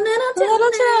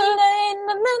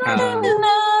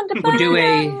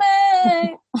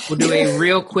 We'll do a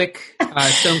real quick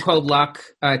Stone Cold Lock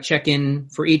check-in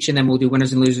for each, and then we'll do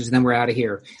winners and losers, and then we're out of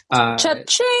here.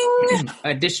 Cha-ching!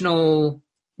 Additional,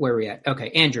 where are we at?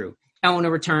 Okay, Andrew. Eleanor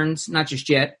returns, not just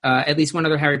yet. At least one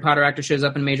other Harry Potter actor shows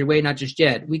up in a major way, not just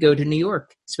yet. We go to New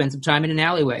York, spend some time in an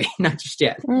alleyway, not just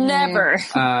yet. Never.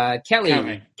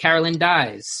 Kelly, Carolyn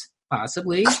dies.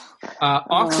 Possibly.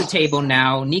 Off the table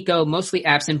now. Nico, mostly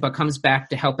absent, but comes back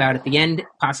to help out at the end,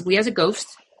 possibly as a ghost.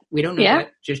 We don't know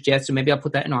that just yet, so maybe I'll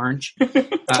put that in orange. Okay.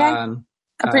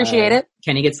 Appreciate it.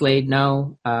 Kenny gets laid?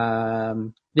 No.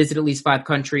 Visit at least 5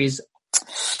 countries.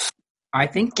 I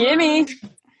think. Gimme.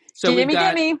 So we've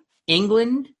got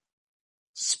England,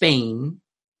 Spain,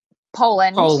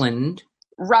 Poland,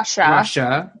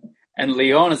 Russia. And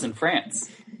Lyon is in France.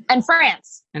 And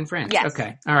France. Yes.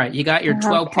 Okay. All right. You got your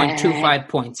 12.25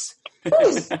 points.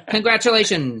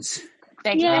 Congratulations.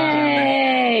 Thank you.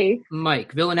 Yay!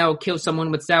 Mike, Villanelle kills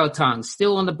someone with salad tongs,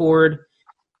 still on the board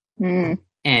and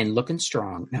looking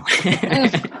strong. No.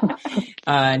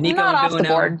 Nico Not and off the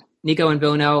board. Nico and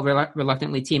Villanelle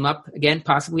reluctantly team up again,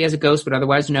 possibly as a ghost, but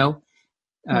otherwise no.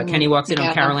 Kenny walks in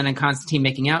on Carolyn and Constantine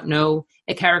making out. No.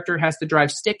 A character has to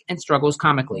drive stick and struggles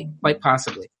comically, quite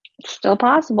possibly. Still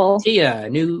possible. Tia,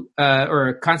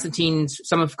 or Constantine's,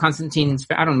 some of Constantine's,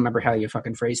 I don't remember how you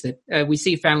fucking phrased it. We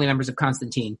see family members of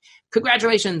Constantine.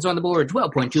 Congratulations on the board,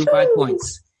 12.25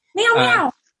 points. Meow,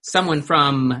 meow. Someone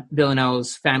from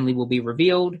Villanelle's family will be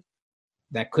revealed.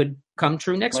 That could come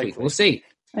true next week. We'll see.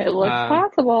 It looks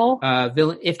possible.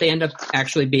 If they end up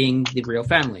actually being the real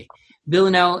family.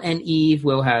 Villanelle and Eve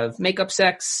will have makeup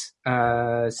sex,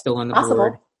 still on the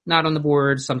board. Not on the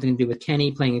board, something to do with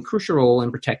Kenny playing a crucial role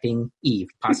in protecting Eve,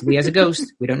 possibly as a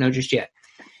ghost. We don't know just yet.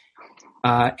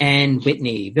 And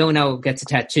Whitney, Villanelle gets a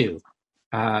tattoo.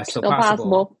 Still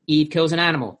possible. Eve kills an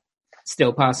animal.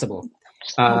 Still possible.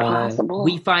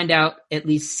 We find out at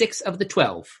least 6 of the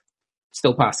 12.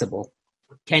 Still possible.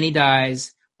 Kenny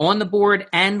dies on the board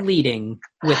and leading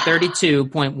with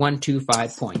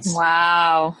 32.125 points.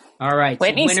 Wow. All right.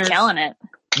 Whitney's killing it.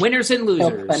 Winners and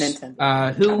losers.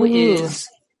 Who is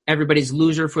everybody's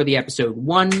loser for the episode?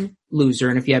 One loser.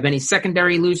 And if you have any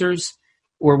secondary losers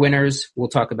or winners, we'll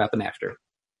talk about them after.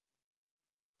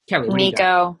 Kelly.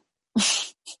 Nico.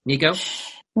 Nico?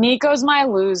 Nico's my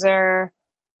loser.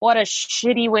 What a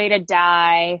shitty way to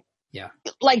die. Yeah.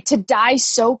 Like to die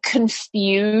so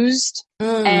confused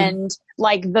and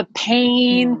like the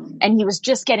pain and he was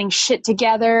just getting shit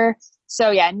together.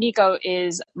 So yeah, Nico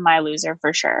is my loser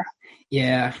for sure.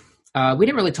 Yeah. We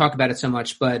didn't really talk about it so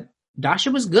much, but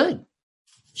Dasha was good.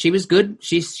 She was good.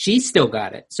 She still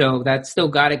got it. So that still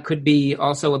got it could be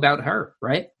also about her,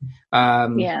 right?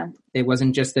 Yeah. It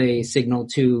wasn't just a signal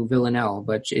to Villanelle,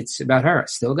 but it's about her.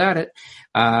 Still got it.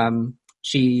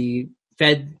 She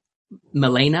fed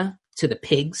Milena to the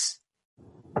pigs,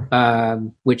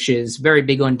 which is very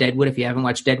big on Deadwood. If you haven't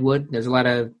watched Deadwood, there's a lot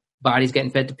of bodies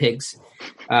getting fed to pigs.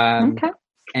 Okay.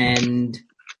 And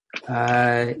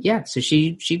so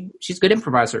she's a good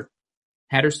improviser.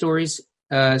 Had her stories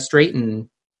straight and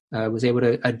was able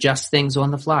to adjust things on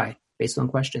the fly based on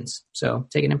questions. So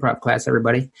take an improv class,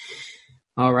 everybody.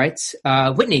 All right.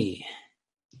 Whitney,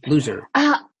 loser.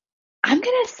 I'm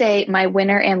going to say my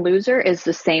winner and loser is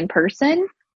the same person.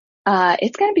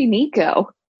 It's going to be Nico.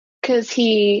 Because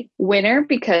he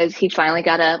finally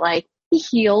got he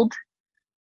healed.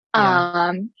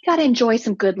 Yeah. He got to enjoy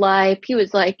some good life. He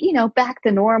was back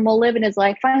to normal, living his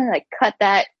life. Finally cut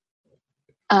that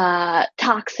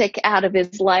toxic out of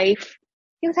his life.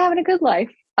 He was having a good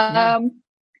life.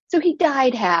 So he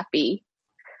died happy.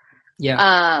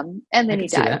 Yeah. And then he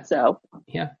died. So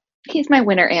yeah, he's my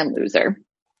winner and loser.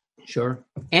 Sure.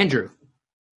 Andrew.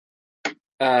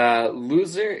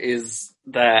 Loser is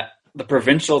the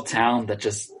provincial town that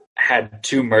just had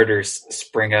 2 murders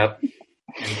spring up.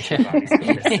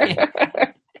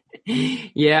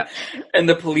 Yeah. And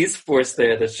the police force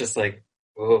there that's just like,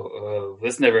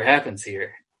 this never happens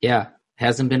here. Yeah.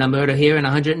 Hasn't been a murder here in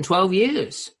 112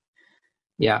 years.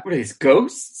 Yeah. What are these,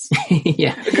 ghosts?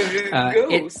 Yeah.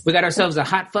 Ghosts. We got ourselves a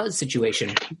hot fuzz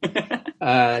situation.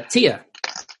 Tia.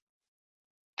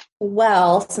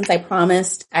 Well, since I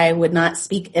promised I would not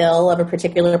speak ill of a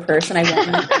particular person, I went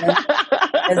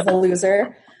as the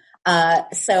loser.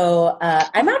 So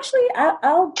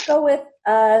I'll go with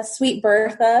Sweet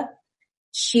Bertha.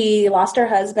 She lost her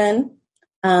husband.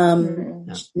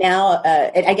 Now,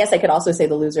 I guess I could also say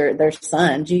the loser, their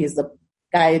son. Geez, the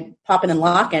guy popping and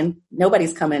locking.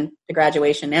 Nobody's coming to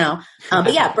graduation now.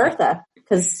 But yeah, Bertha,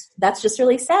 because that's just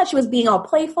really sad. She was being all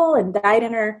playful and died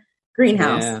in her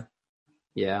greenhouse.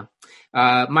 Yeah.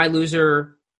 My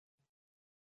loser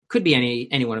could be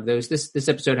any one of those. This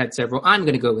episode had several. I'm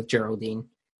going to go with Geraldine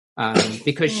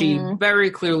because she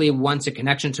very clearly wants a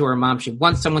connection to her mom. She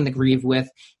wants someone to grieve with,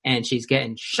 and she's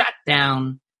getting shut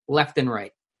down left and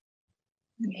right.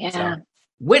 Yeah. So,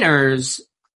 winners.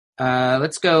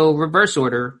 Let's go reverse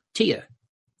order. Tia.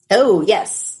 Oh,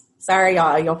 yes. Sorry,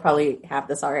 y'all. You'll probably have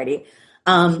this already.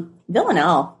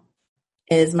 Villanelle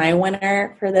is my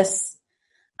winner for this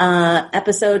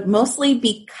episode, mostly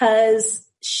because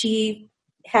she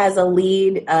has a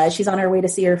lead. She's on her way to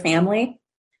see her family.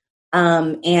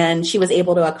 And she was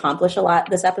able to accomplish a lot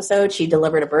this episode. She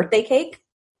delivered a birthday cake.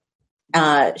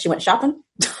 She went shopping.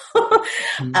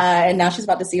 And now she's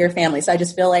about to see her family. So I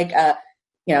just feel like,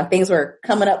 things were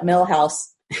coming up Millhouse,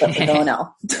 but for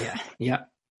Villanelle. Yeah.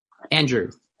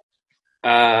 Andrew.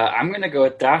 I'm going to go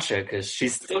with Dasha because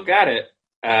she's still got it.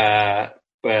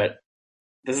 But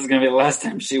this is going to be the last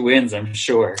time she wins, I'm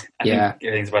sure. I think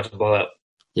everything's about to blow up.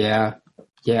 Yeah.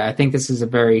 Yeah, I think this is a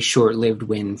very short-lived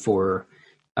win for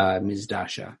Ms.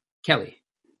 Dasha. Kelly.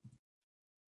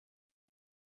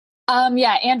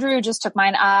 Yeah, Andrew just took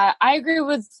mine. I agree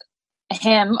with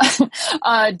him,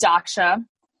 Daksha,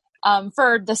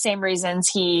 for the same reasons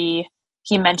he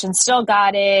mentioned. Still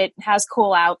got it, has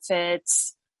cool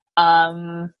outfits.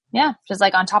 Yeah, just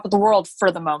like on top of the world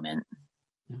for the moment.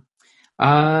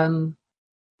 I'm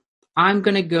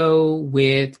going to go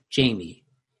with Jamie.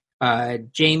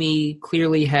 Jamie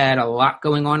clearly had a lot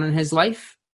going on in his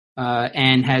life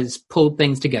and has pulled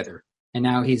things together. And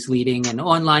now he's leading an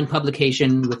online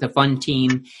publication with a fun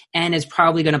team and is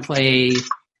probably going to play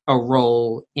a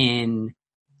role in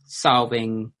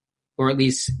solving or at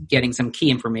least getting some key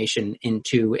information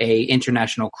into a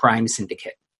international crime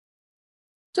syndicate.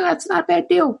 So that's not a bad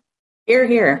deal. Hear,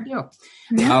 hear. Yeah.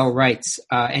 All right.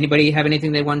 Anybody have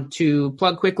anything they want to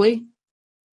plug quickly?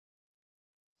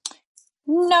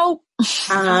 Nope.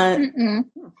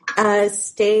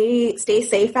 Stay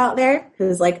safe out there,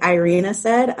 because like Irina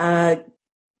said, a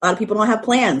lot of people don't have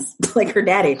plans, like her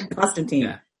daddy, Konstantin.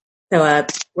 Yeah. So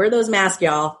wear those masks,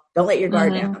 y'all. Don't let your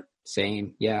guard down.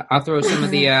 Same. Yeah. I'll throw some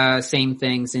of the same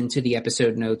things into the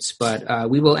episode notes, but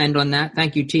we will end on that.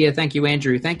 Thank you, Tia. Thank you,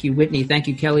 Andrew. Thank you, Whitney. Thank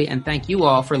you, Kelly. And thank you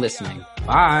all for listening.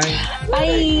 Bye.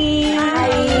 Bye.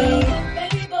 Bye.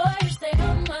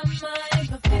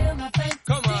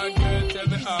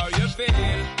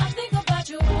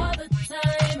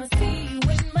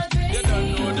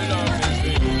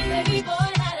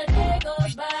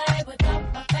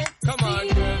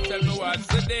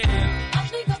 Today.